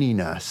training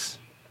us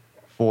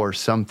for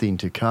something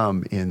to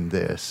come in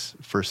this,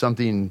 for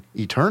something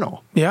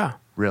eternal, Yeah.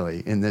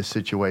 really, in this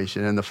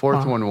situation. And the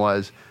fourth one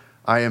was,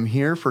 I am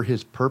here for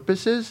his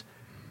purposes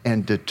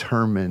and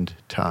determined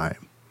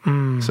time.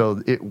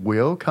 So it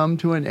will come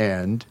to an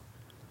end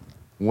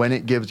when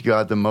it gives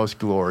God the most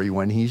glory,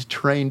 when he's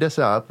trained us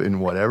up in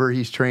whatever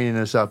he's training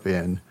us up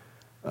in,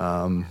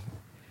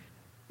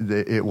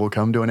 it will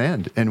come to an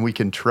end. And we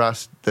can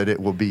trust that it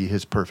will be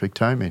his perfect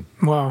timing.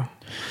 Wow.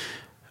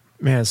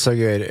 Man, it's so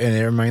good. And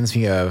it reminds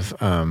me of,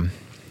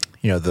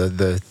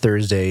 the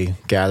Thursday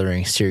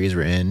gathering series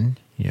we're in,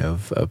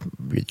 of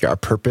our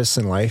purpose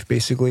in life,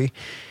 basically.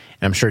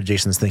 And I'm sure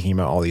Jason's thinking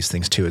about all these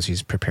things too as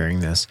he's preparing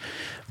this.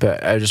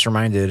 But I was just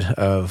reminded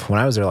of when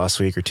I was there last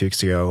week or 2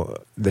 weeks ago,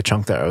 the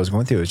chunk that I was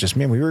going through was just,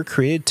 man, we were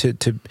created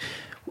to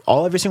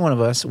every single one of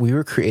us, we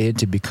were created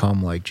to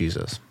become like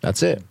Jesus.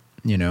 That's it.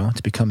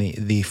 To become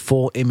the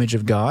full image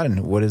of God.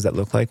 And what does that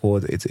look like?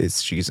 Well,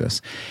 it's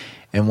Jesus.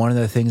 And one of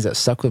the things that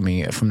stuck with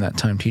me from that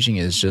time teaching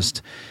is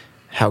just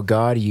how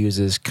God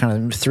uses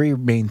kind of 3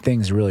 main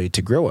things really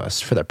to grow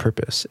us for that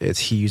purpose.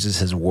 He uses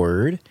his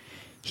word,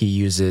 he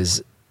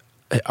uses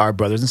our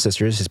brothers and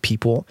sisters, his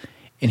people,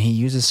 and he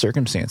uses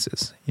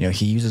circumstances.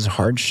 He uses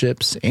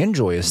hardships and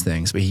joyous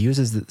things, but he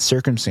uses the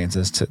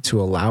circumstances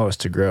to allow us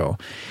to grow.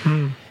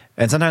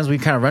 And sometimes we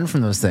kind of run from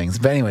those things.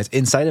 But anyways,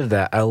 inside of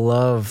that, I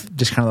love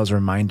just kind of those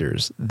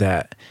reminders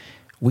that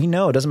we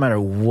know it doesn't matter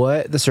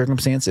what the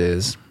circumstance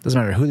is,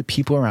 doesn't matter who the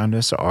people around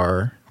us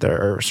are that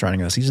are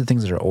surrounding us. These are the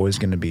things that are always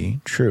going to be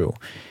true.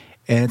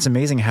 And it's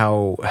amazing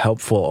how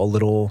helpful a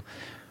little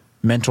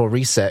mental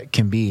reset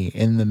can be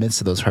in the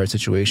midst of those hard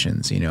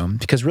situations,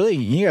 because really,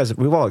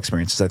 we've all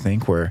experienced this, I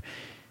think, where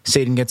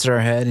Satan gets in our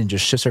head and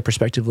just shifts our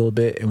perspective a little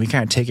bit, and we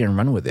kind of take it and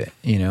run with it,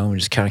 and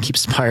just kind of keep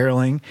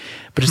spiraling.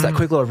 But just that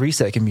quick little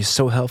reset can be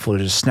so helpful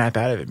to just snap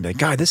out of it and be like,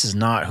 God, this is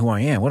not who I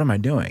am. What am I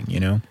doing?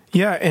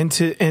 Yeah, and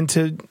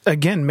to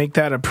again make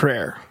that a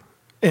prayer.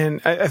 And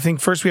I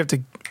think first we have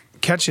to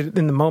catch it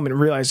in the moment and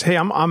realize, hey,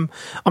 I'm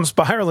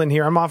spiraling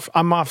here.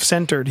 I'm off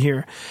centered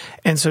here.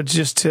 And so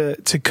just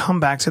to come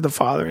back to the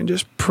Father and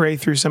just pray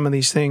through some of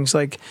these things.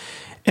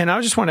 And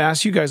I just want to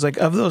ask you guys,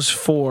 of those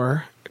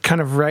 4, kind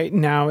of right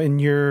now in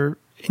your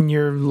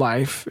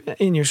life,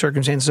 in your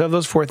circumstances, of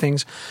those 4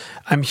 things,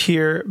 I'm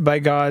here by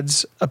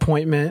God's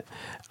appointment.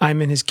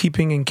 I'm in his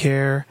keeping and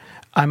care.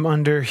 I'm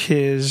under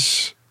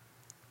his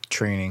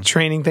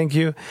training, thank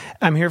you.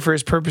 I'm here for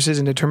his purposes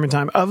and determined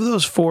time. Of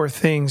those 4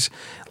 things,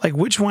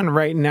 which one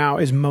right now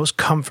is most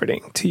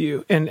comforting to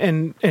you?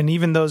 And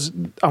even those,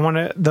 I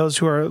want those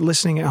who are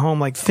listening at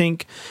home,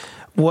 think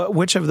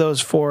which of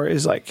those 4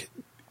 is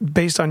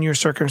based on your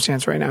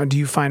circumstance right now, do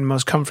you find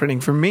most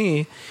comforting? For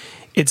me,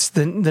 it's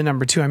the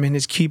number 2. I'm in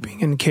his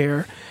keeping and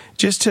care.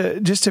 Just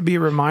to be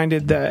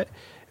reminded that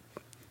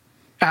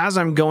as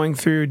I'm going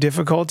through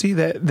difficulty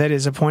that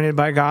is appointed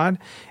by God,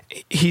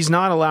 he's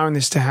not allowing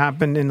this to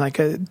happen in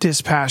a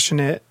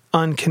dispassionate,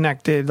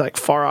 unconnected,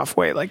 far off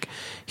way.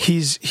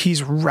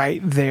 He's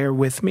right there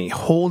with me,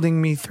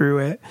 holding me through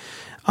it.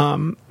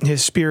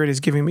 His Spirit is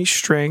giving me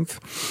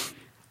strength.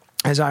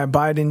 As I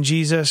abide in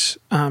Jesus,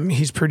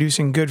 he's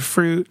producing good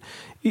fruit.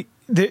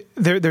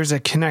 There's a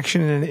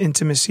connection and an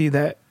intimacy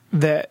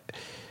that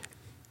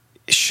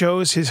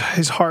shows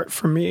his heart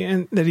for me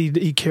and that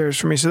he cares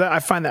for me. So that I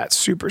find that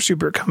super,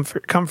 super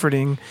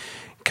comforting,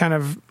 kind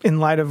of in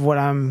light of what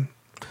I'm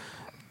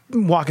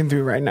walking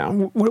through right now.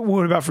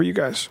 What about for you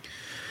guys?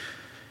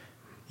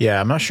 Yeah,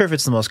 I'm not sure if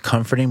it's the most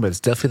comforting, but it's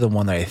definitely the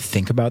one that I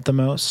think about the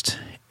most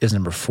is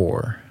number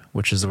 4,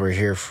 which is we're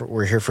here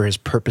for his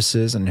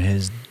purposes and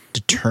his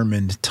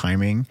determined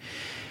timing.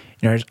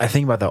 I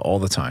think about that all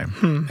the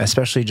time,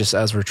 especially just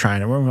as we're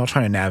all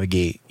trying to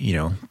navigate,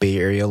 Bay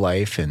Area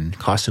life and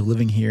cost of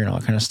living here and all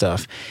that kind of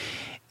stuff.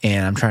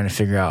 And I'm trying to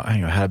figure out,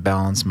 how to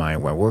balance my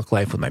work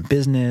life with my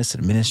business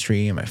and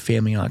ministry and my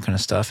family and all that kind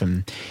of stuff.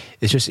 And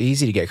it's just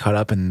easy to get caught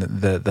up in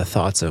the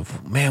thoughts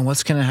of, man,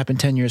 what's going to happen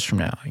 10 years from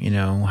now?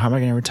 How am I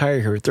going to retire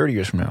here 30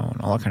 years from now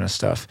and all that kind of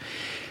stuff.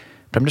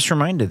 But I'm just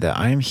reminded that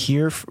I am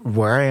here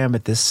where I am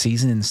at this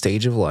season and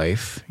stage of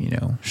life,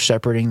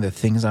 shepherding the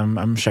things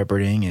I'm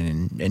shepherding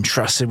and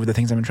entrusted with the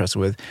things I'm entrusted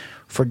with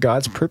for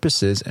God's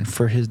purposes and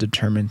for his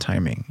determined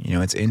timing.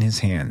 It's in his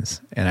hands,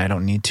 and I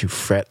don't need to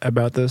fret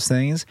about those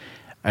things.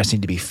 I just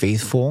need to be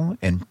faithful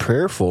and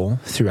prayerful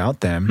throughout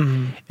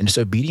them and just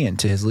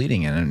obedient to his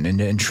leading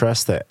and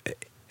trust that,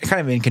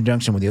 kind of in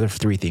conjunction with the other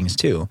 3 things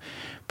too,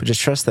 but just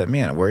trust that,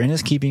 man, we're in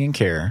his keeping and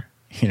care.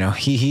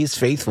 He's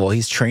faithful.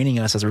 He's training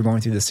us as we're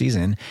going through the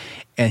season,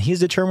 and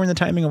he's determining the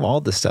timing of all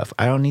this stuff.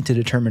 I don't need to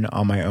determine it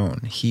on my own.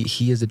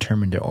 He has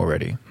determined it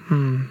already.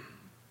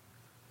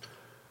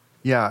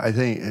 Yeah, I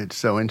think it's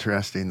so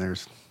interesting.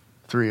 There's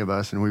 3 of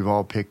us, and we've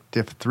all picked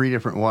 3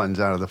 different ones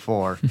out of the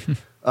 4.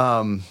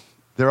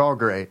 They're all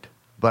great,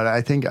 but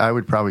I think I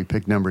would probably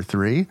pick number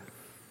 3,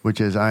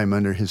 which is I'm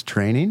under his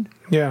training.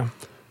 Yeah.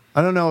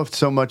 I don't know if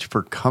so much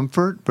for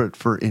comfort, but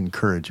for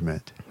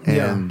encouragement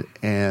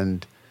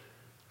and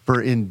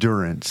for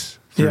endurance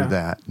through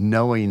that,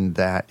 knowing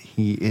that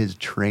he is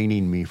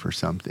training me for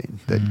something,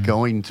 that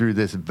going through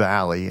this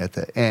valley at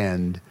the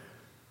end,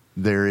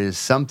 there is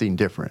something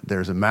different.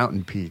 There's a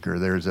mountain peak, or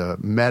there's a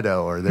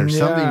meadow, or there's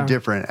something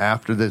different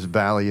after this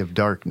valley of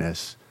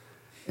darkness.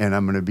 And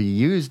I'm going to be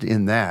used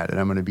in that, and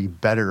I'm going to be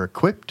better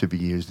equipped to be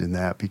used in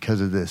that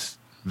because of this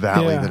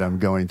valley that I'm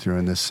going through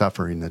and this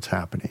suffering that's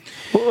happening.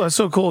 Well, that's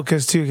so cool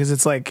because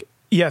it's like,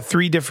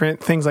 three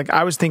different things. Like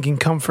I was thinking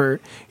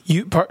comfort.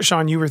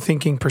 Sean, you were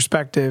thinking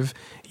perspective.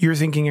 You were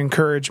thinking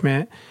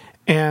encouragement.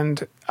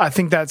 And I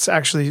think that's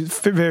actually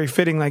very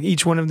fitting. Like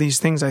each one of these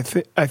things, I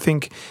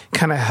think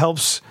kind of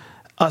helps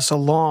us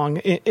along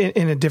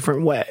in a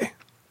different way.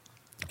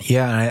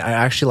 Yeah, and I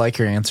actually like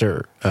your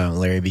answer,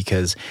 Larry,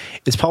 because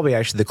it's probably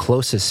actually the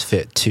closest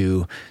fit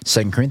to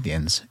 2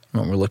 Corinthians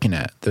when we're looking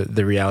at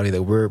the reality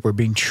that we're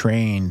being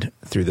trained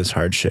through this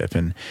hardship.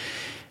 And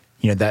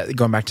that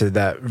going back to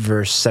that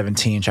verse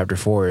 17, chapter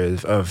 4,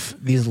 of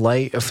these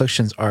light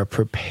afflictions are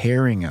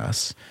preparing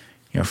us,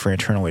 for an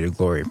eternal way to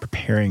glory,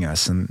 preparing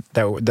us. And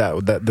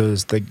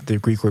the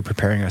Greek word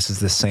preparing us is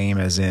the same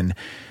as in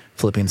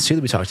Philippians 2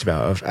 that we talked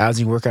about, of as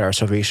we work out our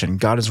salvation,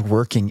 God is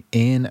working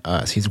in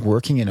us. He's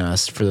working in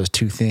us for those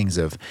two things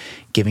of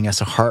giving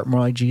us a heart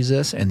more like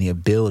Jesus and the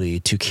ability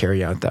to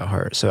carry out that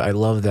heart. So I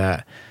love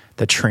that,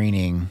 the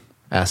training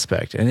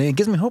aspect. And it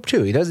gives me hope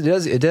too.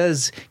 It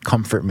does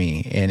comfort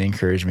me and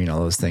encourage me and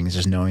all those things,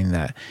 just knowing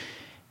that,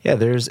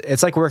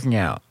 it's like working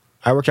out.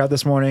 I worked out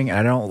this morning, and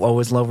I don't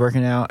always love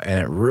working out, and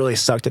it really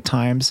sucked at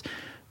times,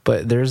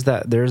 but there's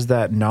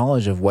that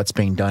knowledge of what's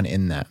being done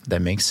in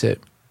that makes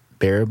it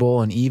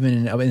bearable and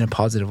even in a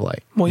positive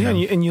light. Well,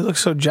 and you look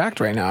so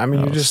jacked right now. I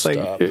mean, you're just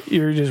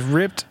you're just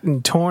ripped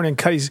and torn and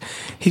cut.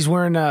 He's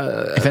wearing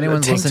a if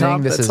anyone's tank listening,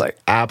 top this is like,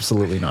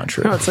 absolutely not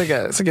true. No, it's like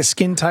a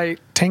skin tight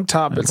tank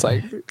top. It's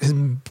like his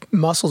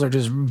muscles are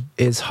just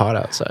it's hot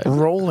outside,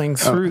 rolling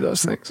through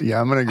those things.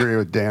 Yeah, I'm going to agree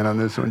with Dan on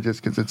this one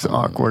just because it's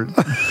awkward.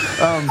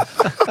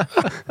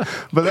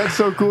 But that's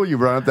so cool you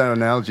brought up that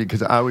analogy,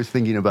 because I was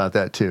thinking about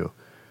that too.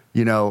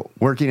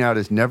 Working out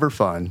is never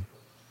fun.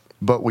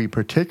 But we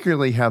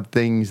particularly have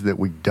things that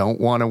we don't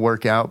want to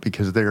work out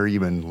because they're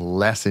even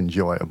less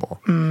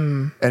enjoyable.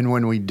 And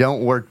when we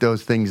don't work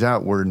those things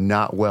out, we're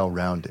not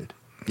well-rounded.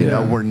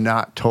 We're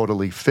not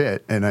totally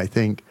fit. And I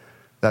think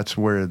that's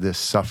where this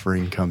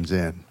suffering comes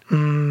in.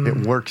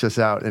 It works us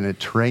out, and it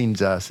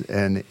trains us,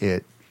 and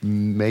it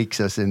makes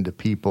us into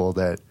people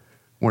that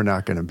we're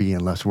not going to be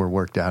unless we're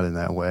worked out in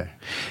that way.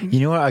 You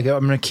know what? I'm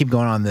going to keep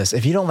going on this.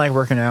 If you don't like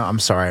working out, I'm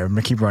sorry. I'm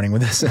going to keep running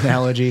with this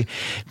analogy,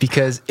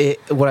 because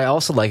what I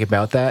also like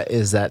about that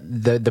is that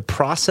the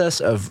process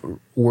of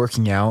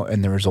working out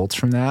and the results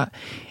from that,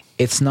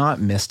 it's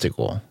not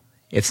mystical.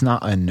 It's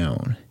not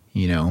unknown.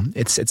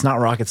 It's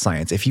not rocket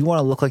science. If you want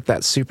to look like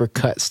that super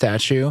cut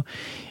statue,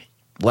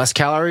 less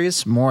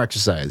calories, more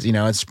exercise.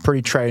 It's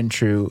pretty tried and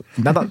true.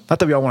 Not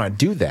that we all want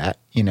to do that,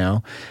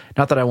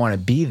 not that I want to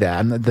be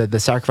that. The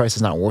sacrifice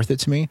is not worth it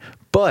to me.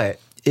 But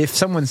if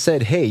someone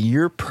said, hey,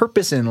 your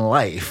purpose in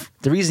life,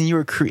 the reason you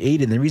were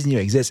created, the reason you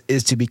exist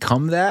is to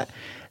become that,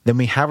 then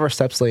we have our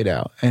steps laid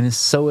out. And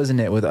so isn't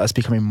it with us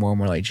becoming more and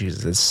more like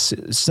Jesus?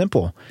 It's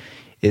simple,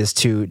 is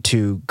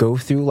to go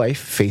through life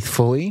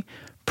faithfully,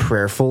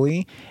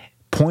 prayerfully,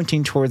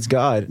 pointing towards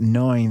God,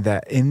 knowing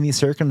that in these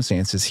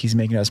circumstances, he's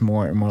making us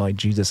more and more like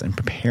Jesus and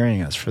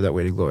preparing us for that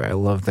way to glory. I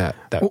love that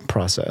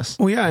process.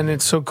 Well, yeah, and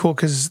it's so cool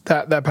because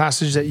that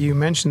passage that you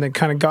mentioned that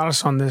kind of got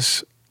us on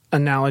this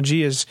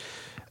analogy is,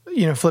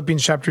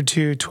 Philippians chapter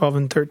 2, 12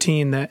 and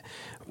 13, that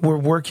we're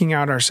working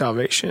out our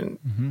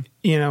salvation,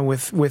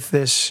 with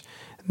this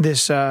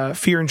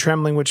fear and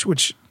trembling,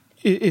 which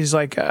is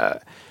like,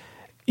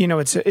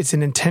 it's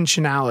an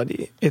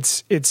intentionality.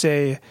 It's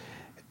a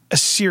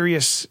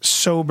serious,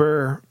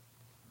 sober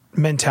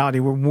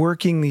mentality. We're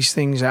working these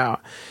things out.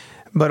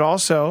 But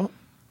also,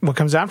 what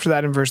comes after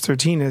that in verse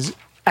 13 is,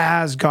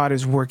 as God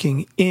is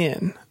working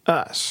in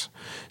us.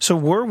 So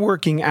we're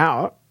working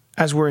out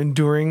as we're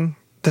enduring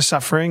the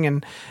suffering,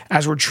 and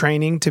as we're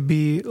training to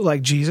be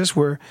like Jesus,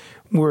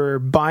 we're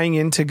buying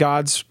into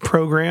God's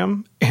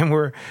program, and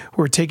we're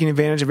taking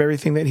advantage of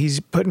everything that he's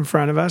put in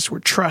front of us. We're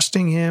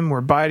trusting him. We're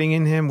abiding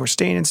in him. We're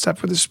staying in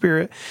step with the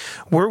Spirit.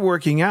 We're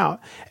working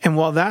out. And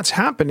while that's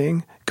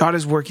happening, God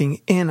is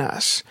working in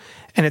us.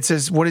 And it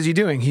says, what is he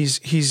doing?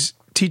 He's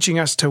teaching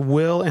us to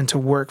will and to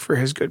work for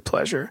his good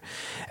pleasure.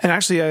 And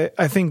actually,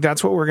 I think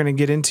that's what we're going to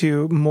get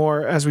into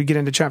more as we get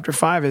into chapter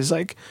 5, is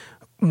like,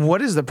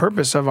 what is the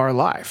purpose of our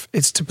life?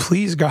 It's to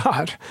please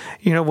God.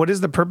 What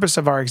is the purpose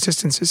of our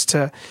existence? Is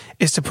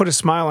to put a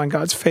smile on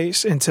God's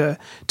face and to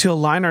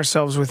align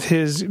ourselves with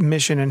his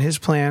mission and his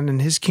plan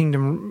and his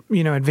kingdom,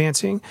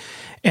 advancing.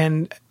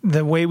 And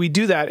the way we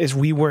do that is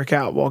we work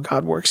out while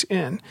God works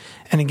in.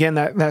 And again,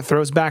 that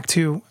throws back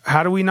to,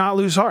 how do we not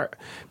lose heart?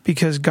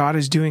 Because God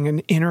is doing an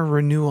inner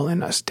renewal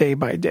in us day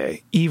by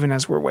day, even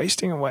as we're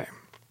wasting away.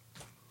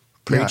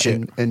 Preach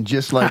it. And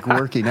just like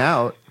working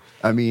out,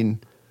 I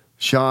mean,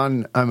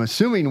 Sean, I'm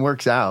assuming,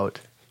 works out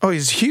Oh,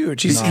 he's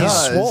huge. He's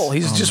Because- swole.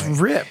 He's just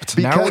ripped.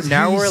 Because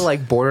now he's- we're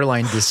like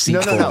borderline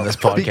deceitful on this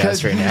podcast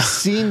because right he's now.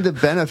 seen the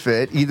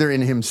benefit either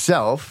in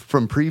himself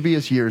from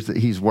previous years that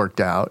he's worked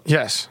out,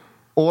 Yes.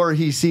 or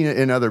he's seen it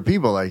in other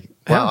people. Like,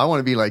 wow, Yeah. I want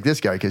to be like this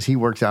guy because he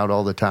works out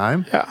all the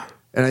time. Yeah.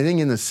 And I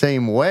think in the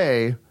same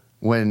way,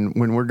 when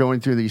we're going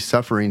through these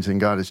sufferings and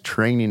God is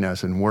training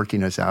us and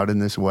working us out in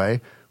this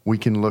way, we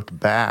can look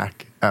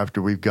back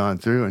after we've gone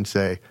through and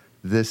say,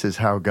 this is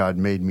how God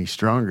made me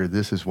stronger.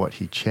 This is what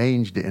he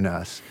changed in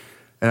us.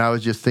 And I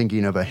was just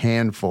thinking of a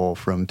handful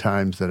from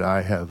times that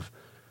I have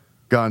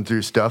gone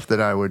through stuff that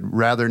I would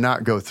rather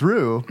not go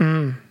through,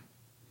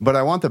 but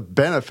I want the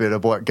benefit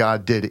of what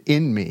God did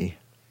in me.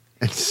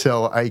 And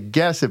so I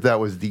guess if that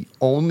was the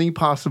only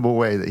possible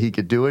way that he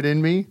could do it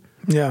in me,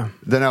 Yeah.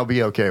 then I'll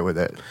be okay with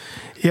it.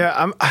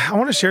 Yeah. I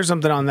want to share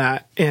something on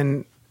that.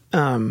 And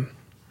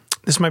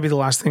this might be the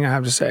last thing I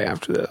have to say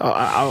after this.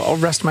 I'll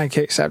rest my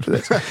case after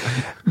this.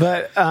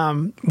 But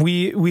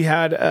we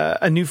had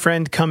a new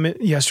friend come in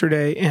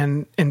yesterday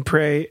and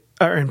pray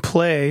and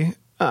play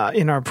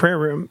in our prayer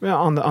room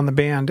on the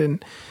band,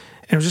 and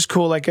it was just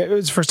cool. Like, it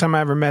was the first time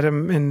I ever met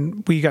him,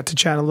 and we got to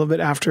chat a little bit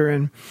after,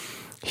 and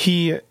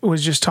he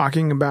was just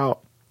talking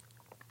about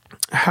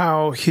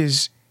how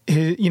his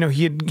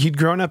he'd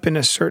grown up in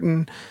a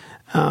certain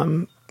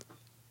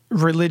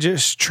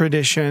religious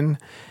tradition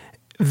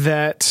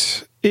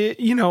that a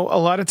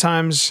lot of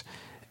times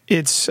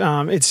it's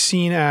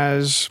seen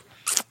as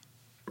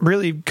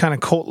really kind of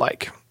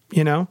cult-like,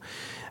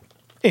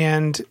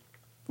 and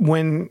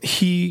when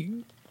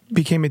he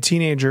became a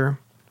teenager,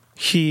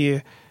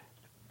 he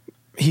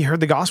heard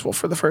the gospel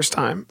for the first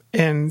time,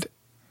 and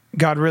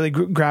God really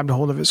grabbed a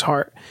hold of his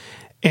heart,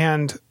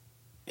 and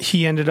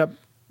he ended up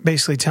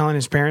basically telling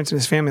his parents and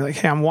his family, like,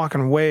 "Hey, I'm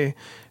walking away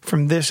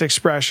from this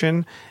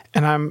expression,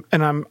 and I'm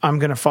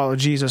going to follow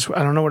Jesus.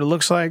 I don't know what it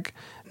looks like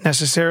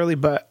necessarily,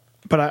 but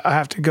I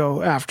have to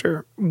go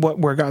after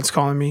where God's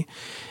calling me."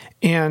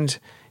 And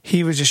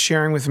he was just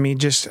sharing with me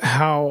just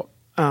how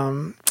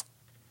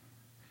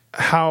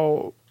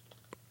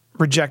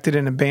rejected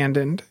and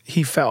abandoned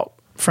he felt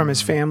from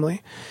his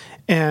family.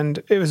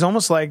 And it was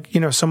almost like,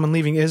 someone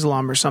leaving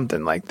Islam or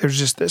something. Like, there's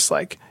just this,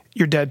 like,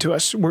 you're dead to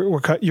us.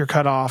 You're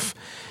cut off.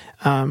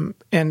 And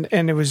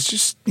it was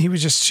just, he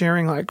was just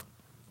sharing, like,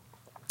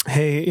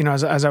 hey,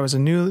 as I was a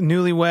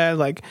newlywed,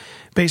 like,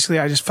 basically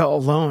I just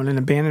felt alone and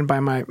abandoned by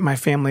my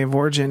family of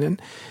origin.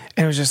 And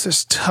it was just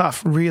this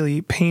tough, really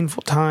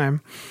painful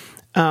time.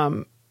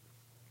 But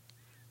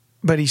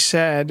he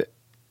said,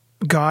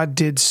 God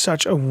did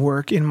such a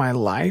work in my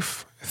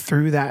life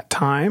through that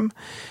time.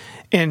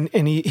 And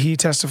he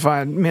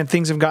testified, man,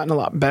 things have gotten a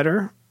lot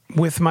better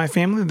with my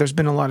family. There's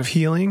been a lot of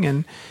healing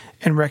and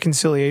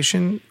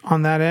reconciliation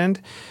on that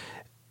end.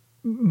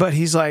 But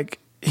he's like,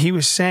 he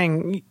was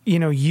saying,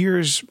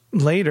 years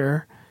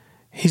later,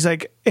 he's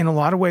like, in a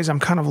lot of ways, I'm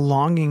kind of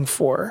longing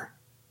for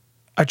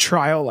a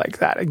trial like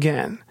that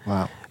again.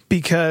 Wow.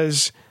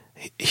 Because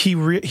he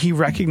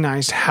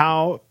recognized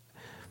how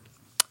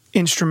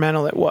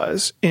instrumental it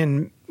was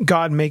in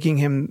God making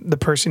him the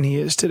person he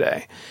is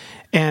today,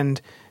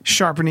 and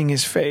sharpening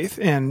his faith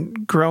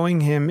and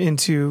growing him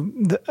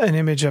into an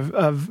image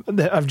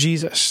of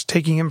Jesus,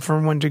 taking him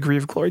from one degree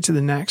of glory to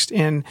the next.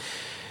 And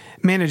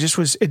man, it just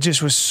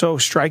was so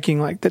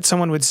striking, like, that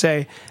someone would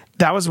say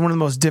that was one of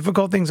the most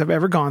difficult things I've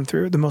ever gone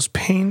through, the most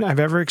pain I've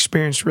ever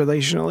experienced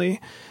relationally.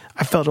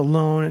 I felt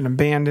alone and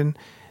abandoned,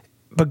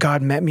 but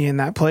God met me in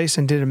that place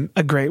and did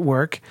a great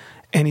work.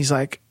 And he's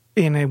like,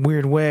 in a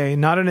weird way,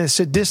 not in a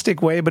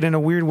sadistic way, but in a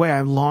weird way,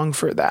 I long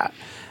for that,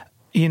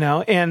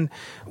 And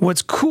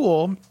what's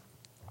cool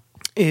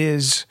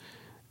is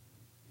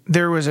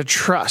there was a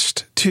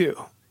trust too,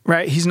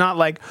 right? He's not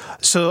like,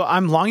 so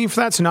I'm longing for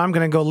that, so now I'm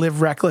going to go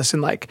live reckless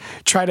and, like,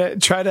 try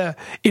to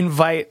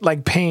invite,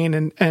 like,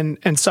 pain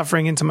and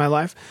suffering into my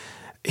life.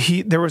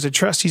 There was a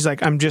trust. He's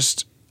like,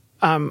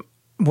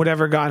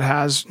 whatever God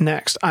has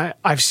next,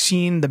 I've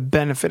seen the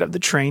benefit of the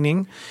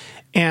training,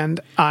 and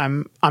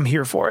I'm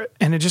here for it.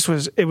 And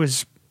it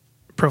was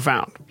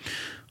profound.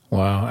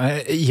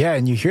 Wow. Yeah,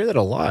 and you hear that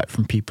a lot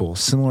from people,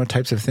 similar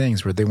types of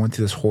things where they went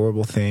through this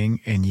horrible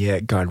thing and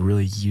yet God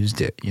really used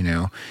it,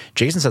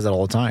 Jason says that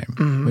all the time.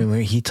 Mm-hmm.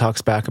 When he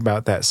talks back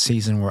about that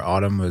season where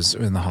Autumn was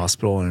in the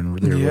hospital and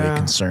they were really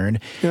concerned,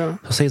 he'll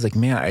say, he's like,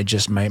 man, I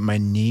just, my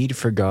need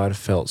for God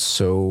felt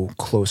so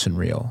close and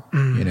real,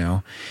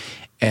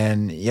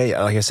 And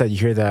yeah, like I said, you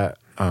hear that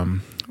a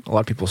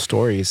lot of people's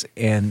stories,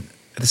 and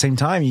at the same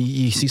time,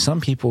 you see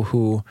some people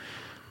who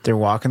they're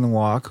walking the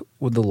walk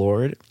with the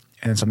Lord,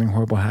 and something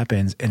horrible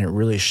happens, and it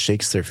really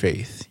shakes their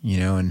faith,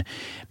 and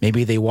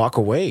maybe they walk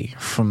away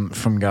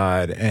from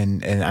God,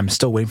 and I'm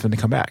still waiting for them to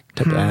come back.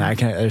 And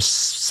there's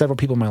several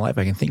people in my life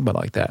I can think about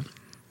like that.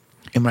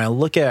 And when I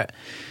look at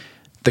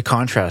the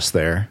contrast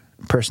there,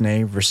 person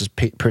A versus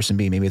person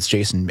B, maybe it's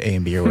Jason A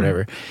and B or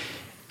whatever,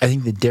 I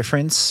think the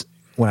difference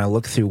when I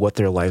look through what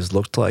their lives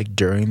looked like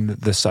during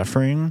the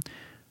suffering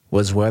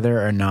was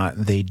whether or not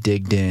they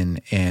digged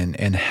in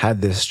and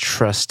had this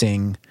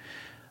trusting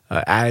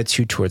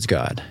attitude towards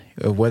God,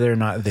 whether or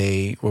not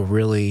they were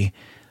really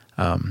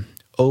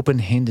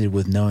open-handed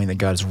with knowing that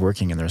God is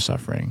working in their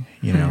suffering.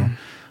 You know,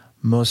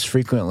 most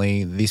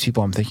frequently, these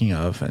people I'm thinking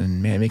of,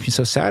 and man, it makes me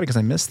so sad because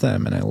I miss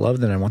them and I love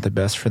them and I want the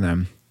best for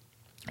them.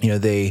 You know,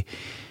 they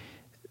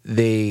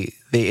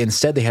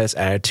instead they had this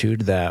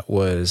attitude that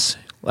was,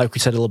 like we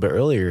said a little bit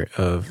earlier,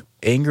 of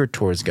anger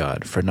towards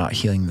God for not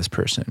healing this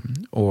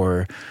person,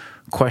 or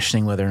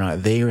questioning whether or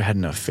not they had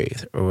enough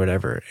faith or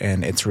whatever,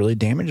 and it's really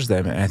damaged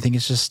them. And I think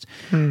it's just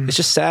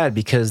sad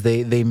because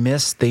they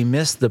missed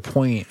the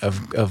point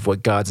of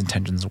what God's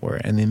intentions were,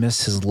 and they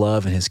missed His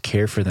love and His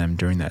care for them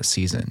during that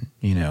season.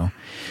 You know,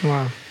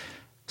 Wow.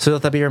 so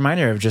let that be a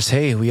reminder of just,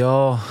 hey, we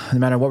all, no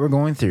matter what we're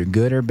going through,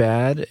 good or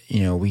bad,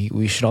 you know,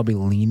 we should all be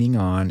leaning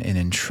on and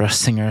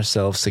entrusting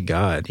ourselves to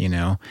God, you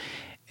know,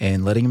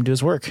 and letting Him do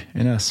His work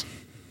in us.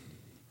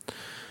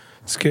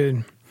 It's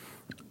good.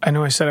 I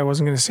know I said I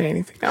wasn't going to say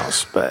anything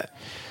else, but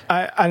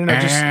I don't know.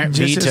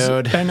 Just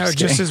vetoed. as, I know.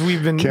 Just as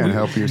we've been, Can't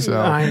help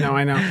yourself.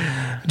 I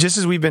know. Just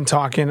as we've been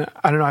talking,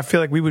 I don't know. I feel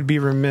like we would be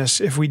remiss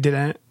if we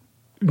didn't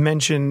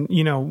mention,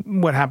 you know,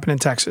 what happened in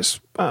Texas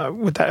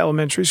with that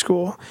elementary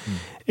school,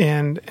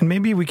 and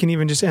maybe we can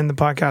even just end the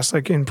podcast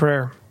like in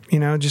prayer. You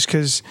know, just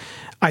because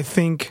I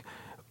think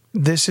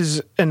this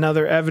is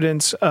another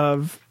evidence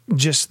of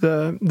just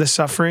the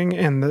suffering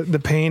and the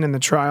pain and the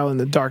trial and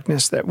the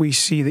darkness that we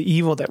see, the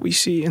evil that we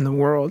see in the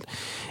world.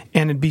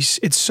 And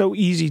it's so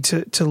easy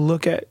to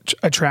look at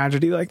a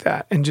tragedy like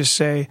that and just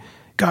say,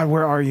 God,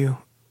 where are you?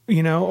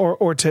 You know,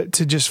 or to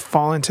just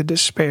fall into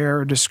despair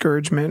or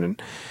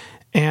discouragement.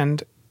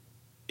 And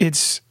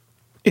it's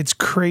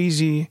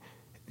crazy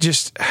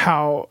just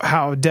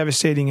how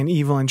devastating and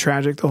evil and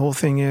tragic the whole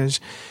thing is.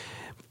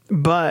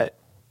 But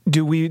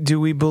do we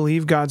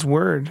believe God's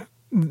word?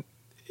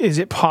 Is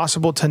it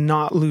possible to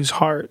not lose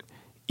heart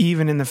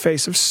even in the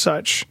face of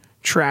such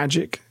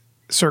tragic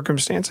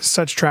circumstances,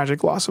 such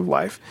tragic loss of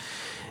life?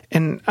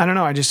 And I don't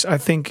know. I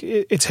think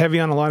it's heavy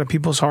on a lot of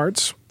people's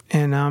hearts.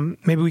 And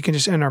maybe we can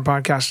just end our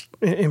podcast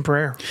in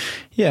prayer.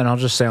 Yeah, and I'll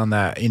just say on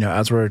that, you know,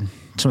 as we're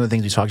some of the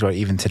things we talked about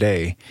even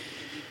today,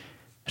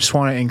 I just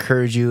want to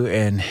encourage you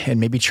and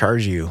maybe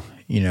charge you,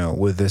 you know,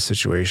 with this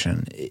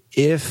situation.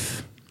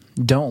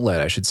 Don't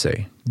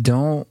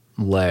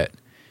let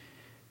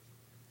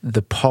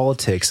the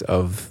politics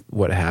of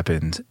what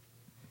happened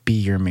be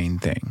your main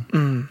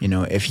thing. You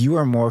know, if you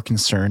are more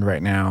concerned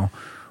right now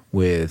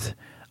with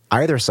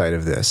either side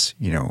of this,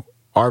 you know,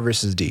 R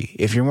versus D,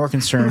 if you're more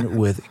concerned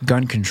with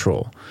gun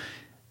control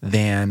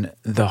than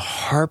the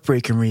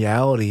heartbreaking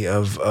reality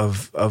of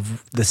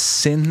the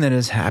sin that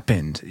has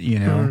happened, you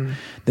know,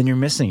 then you're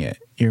missing it.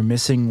 You're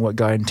missing what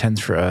God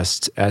intends for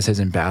us as His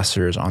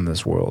ambassadors on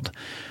this world.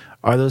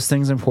 Are those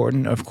things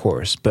important? Of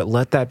course, but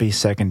let that be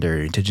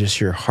secondary to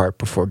just your heart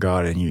before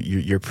God and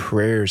your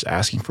prayers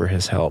asking for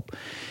His help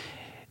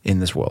in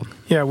this world.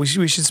 Yeah, we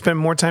should spend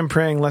more time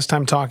praying, less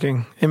time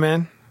talking.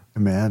 Amen?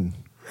 Amen.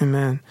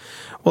 Amen.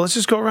 Well, let's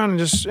just go around and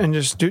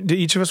just do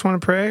each of us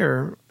want to pray?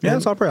 Or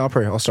Yes, I'll pray.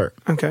 I'll start.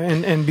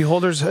 Okay, and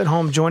beholders at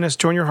home, join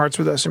your hearts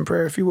with us in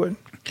prayer if you would.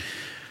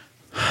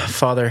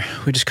 Father,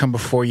 we just come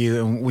before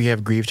you and we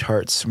have grieved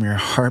hearts and we are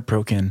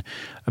heartbroken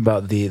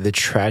about the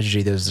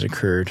tragedy that has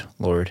occurred,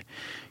 Lord.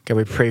 God,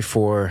 we pray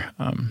for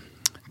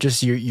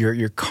just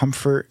your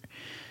comfort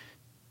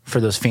for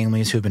those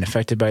families who have been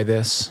affected by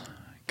this.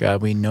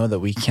 God, we know that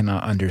we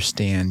cannot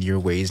understand your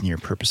ways and your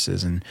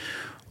purposes and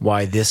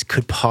why this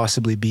could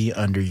possibly be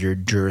under your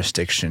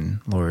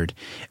jurisdiction, Lord.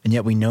 And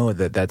yet we know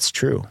that that's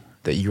true,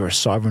 that you are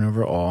sovereign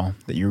over all,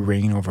 that you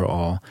reign over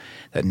all,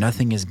 that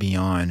nothing is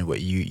beyond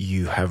what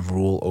you have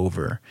rule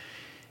over.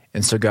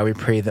 And so, God, we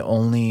pray that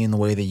only in the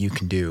way that you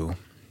can do,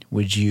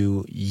 would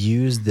you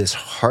use this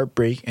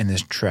heartbreak and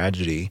this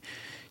tragedy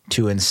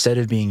to, instead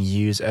of being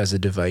used as a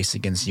device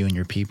against you and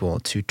your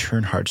people, to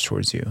turn hearts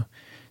towards you,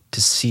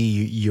 to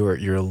see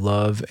your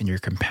love and your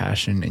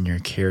compassion and your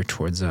care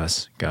towards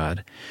us,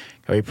 God.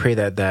 God, we pray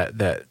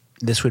that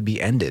this would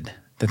be ended,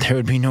 that there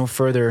would be no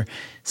further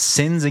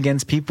sins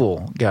against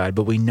people, God,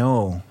 but we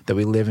know that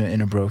we live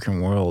in a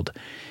broken world.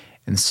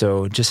 And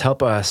so just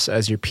help us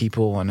as your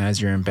people and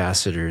as your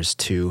ambassadors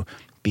to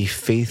be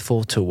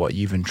faithful to what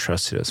you've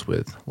entrusted us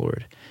with,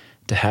 Lord,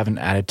 to have an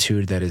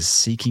attitude that is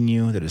seeking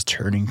you, that is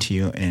turning to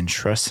you and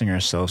entrusting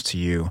ourselves to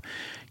you,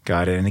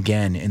 God. And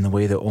again, in the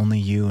way that only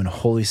you and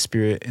Holy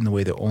Spirit, in the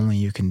way that only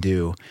you can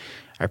do.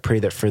 I pray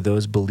that for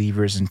those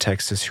believers in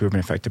Texas who have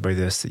been affected by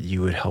this, that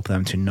you would help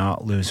them to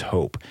not lose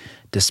hope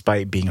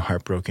despite being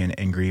heartbroken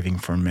and grieving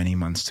for many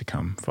months to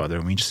come, Father.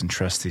 And we just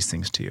entrust these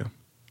things to you.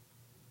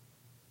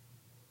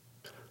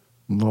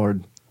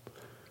 Lord,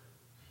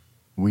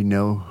 we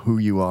know who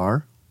you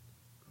are,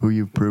 who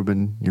you've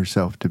proven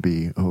yourself to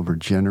be over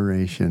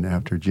generation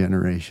after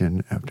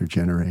generation after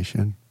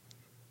generation.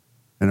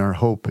 And our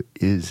hope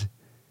is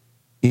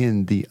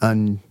in the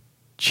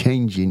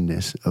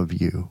unchangingness of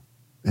you,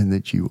 and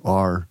that you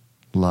are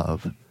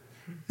love,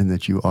 and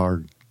that you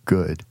are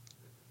good,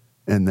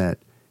 and that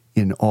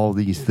in all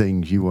these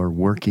things you are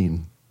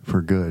working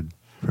for good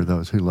for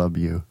those who love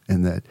you,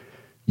 and that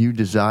you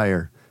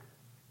desire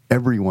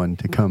everyone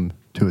to come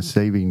to a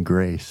saving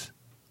grace,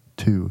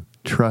 to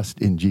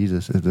trust in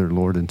Jesus as their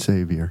Lord and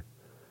Savior,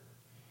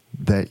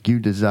 that you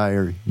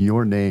desire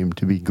your name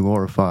to be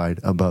glorified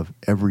above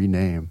every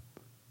name.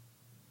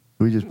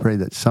 We just pray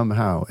that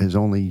somehow, as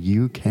only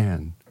you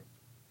can,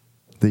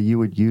 that you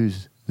would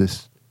use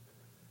this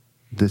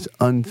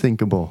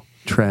unthinkable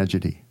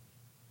tragedy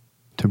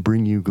to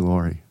bring you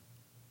glory,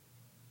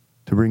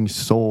 to bring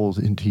souls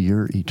into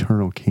your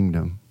eternal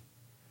kingdom.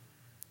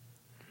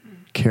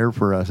 Care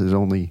for us as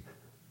only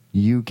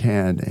you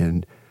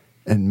can,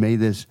 and may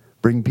this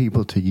bring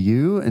people to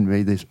you, and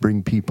may this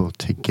bring people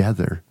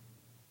together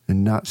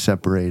and not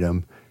separate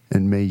them,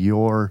 and may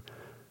your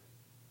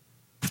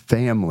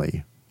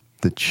family,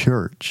 the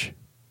church,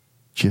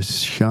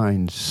 just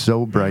shine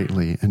so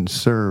brightly and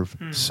serve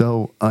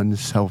so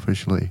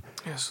unselfishly,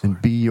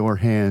 and be your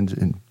hands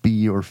and be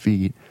your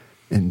feet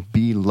and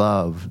be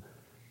love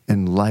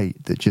and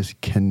light that just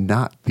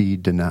cannot be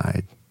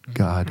denied,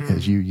 God,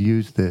 as you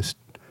use this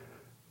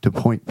to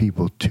point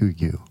people to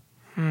you.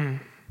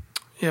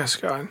 Yes,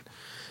 God.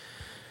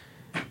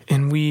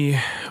 And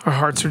our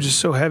hearts are just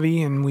so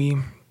heavy, and we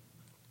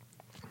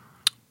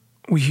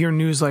hear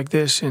news like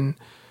this, and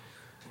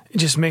it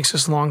just makes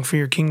us long for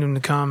your kingdom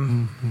to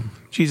come.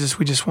 Jesus,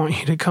 we just want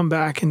you to come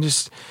back and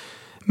just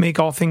make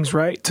all things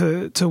right,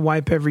 to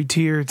wipe every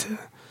tear,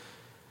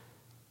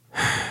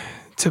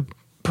 to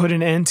put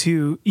an end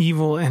to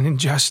evil and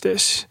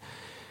injustice.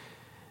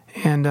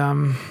 And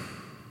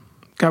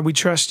God, we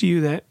trust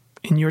you that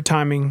in your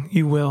timing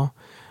you will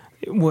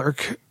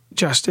work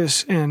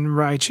justice and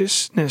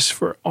righteousness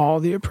for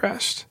all the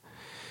oppressed.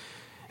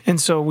 And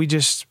so we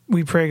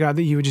pray, God,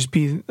 that you would just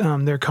be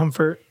their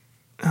comfort.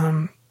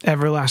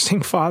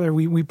 Everlasting Father,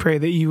 we pray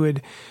that you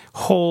would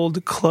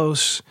hold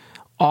close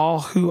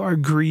all who are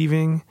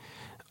grieving,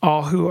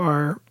 all who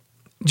are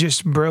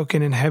just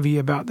broken and heavy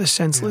about the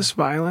senseless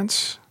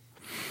violence.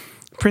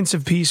 Prince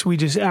of Peace, we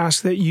just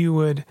ask that you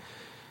would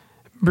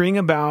bring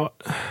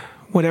about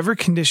whatever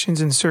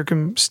conditions and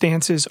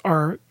circumstances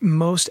are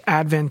most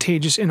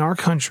advantageous in our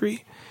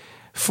country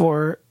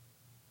to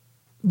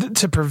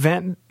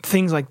prevent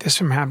things like this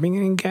from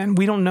happening again.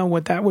 We don't know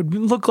what that would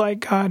look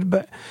like, God,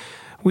 but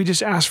we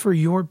just ask for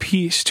your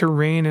peace to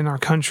reign in our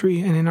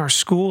country and in our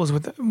schools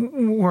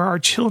where our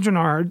children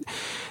are.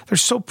 They're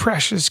so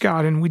precious,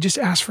 God, and we just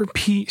ask for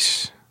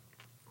peace.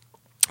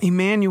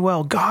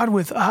 Emmanuel, God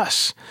with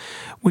us,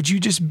 would you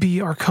just be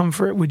our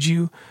comfort? Would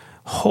you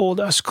hold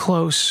us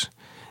close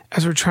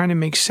as we're trying to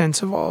make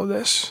sense of all of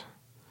this?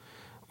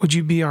 Would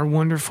you be our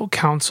wonderful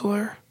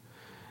counselor?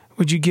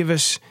 Would you give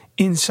us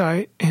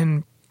insight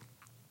and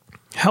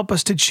help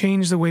us to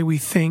change the way we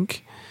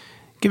think?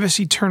 Give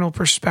us eternal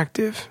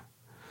perspective.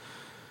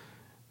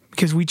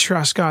 Because we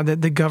trust, God,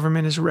 that the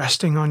government is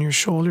resting on your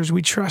shoulders.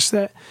 We trust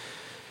that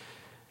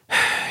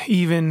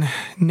even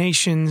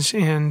nations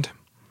and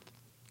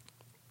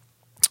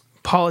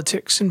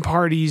politics and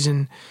parties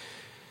and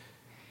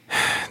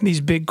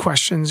these big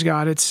questions,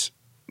 God,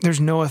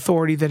 there's no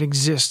authority that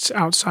exists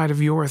outside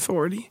of your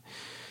authority.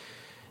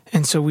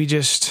 And so we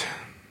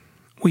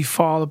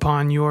fall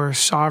upon your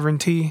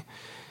sovereignty.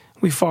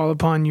 We fall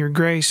upon your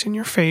grace and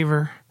your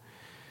favor.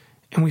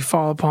 And we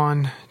fall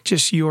upon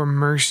just your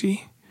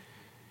mercy.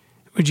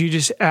 Would you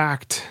just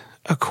act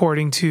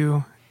according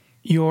to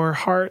your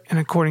heart and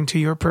according to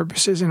your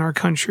purposes in our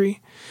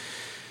country?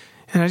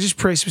 And I just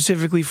pray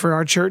specifically for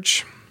our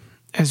church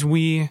as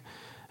we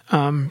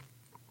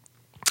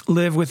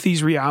live with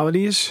these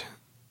realities.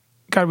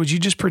 God, would you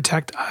just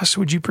protect us?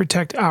 Would you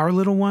protect our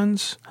little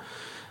ones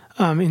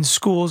in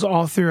schools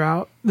all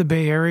throughout the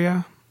Bay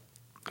Area?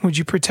 Would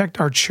you protect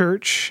our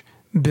church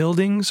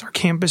buildings, our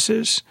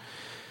campuses?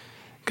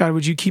 God,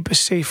 would you keep us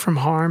safe from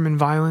harm and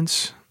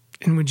violence?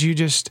 And would you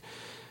just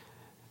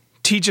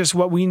teach us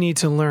what we need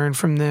to learn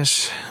from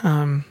this?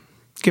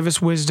 Give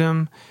us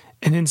wisdom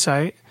and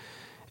insight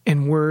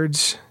and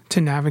words to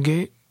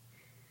navigate.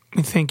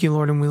 We thank you,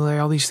 Lord, and we lay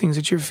all these things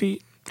at your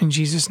feet. In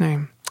Jesus'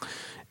 name,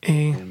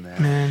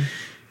 amen.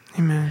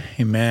 Amen.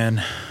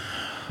 Amen.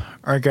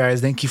 All right, guys,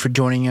 thank you for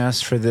joining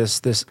us for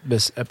this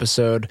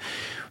episode.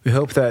 We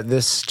hope that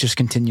this just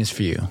continues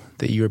for you,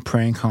 that you are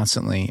praying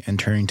constantly and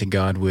turning to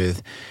God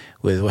with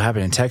what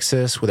happened in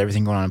Texas, with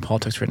everything going on in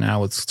politics right now,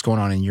 what's going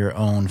on in your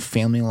own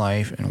family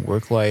life and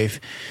work life.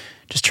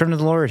 Just turn to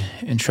the Lord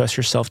and trust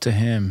yourself to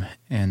Him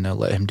and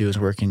let Him do His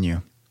work in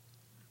you.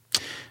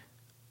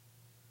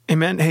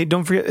 Amen. Hey,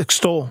 don't forget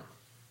Extol.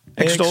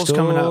 Extol's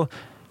coming up.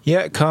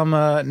 Yeah, come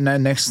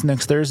next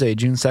Thursday,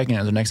 June 2nd,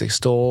 is the next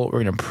Extol.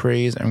 We're going to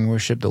praise and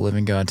worship the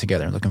living God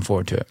together. Looking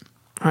forward to it.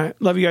 All right.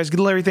 Love you guys.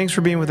 Good, Larry. Thanks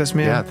for being with us,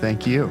 man. Yeah,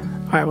 thank you.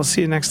 All right. We'll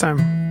see you next time.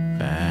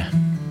 Bye.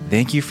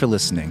 Thank you for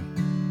listening.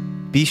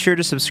 Be sure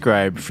to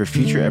subscribe for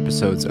future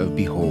episodes of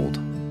Behold.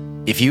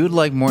 If you would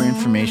like more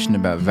information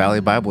about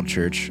Valley Bible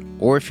Church,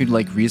 or if you'd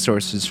like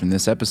resources from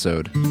this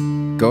episode,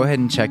 go ahead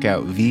and check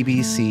out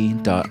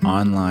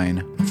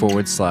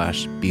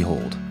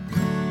vbc.online/behold.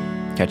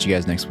 Catch you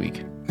guys next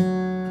week.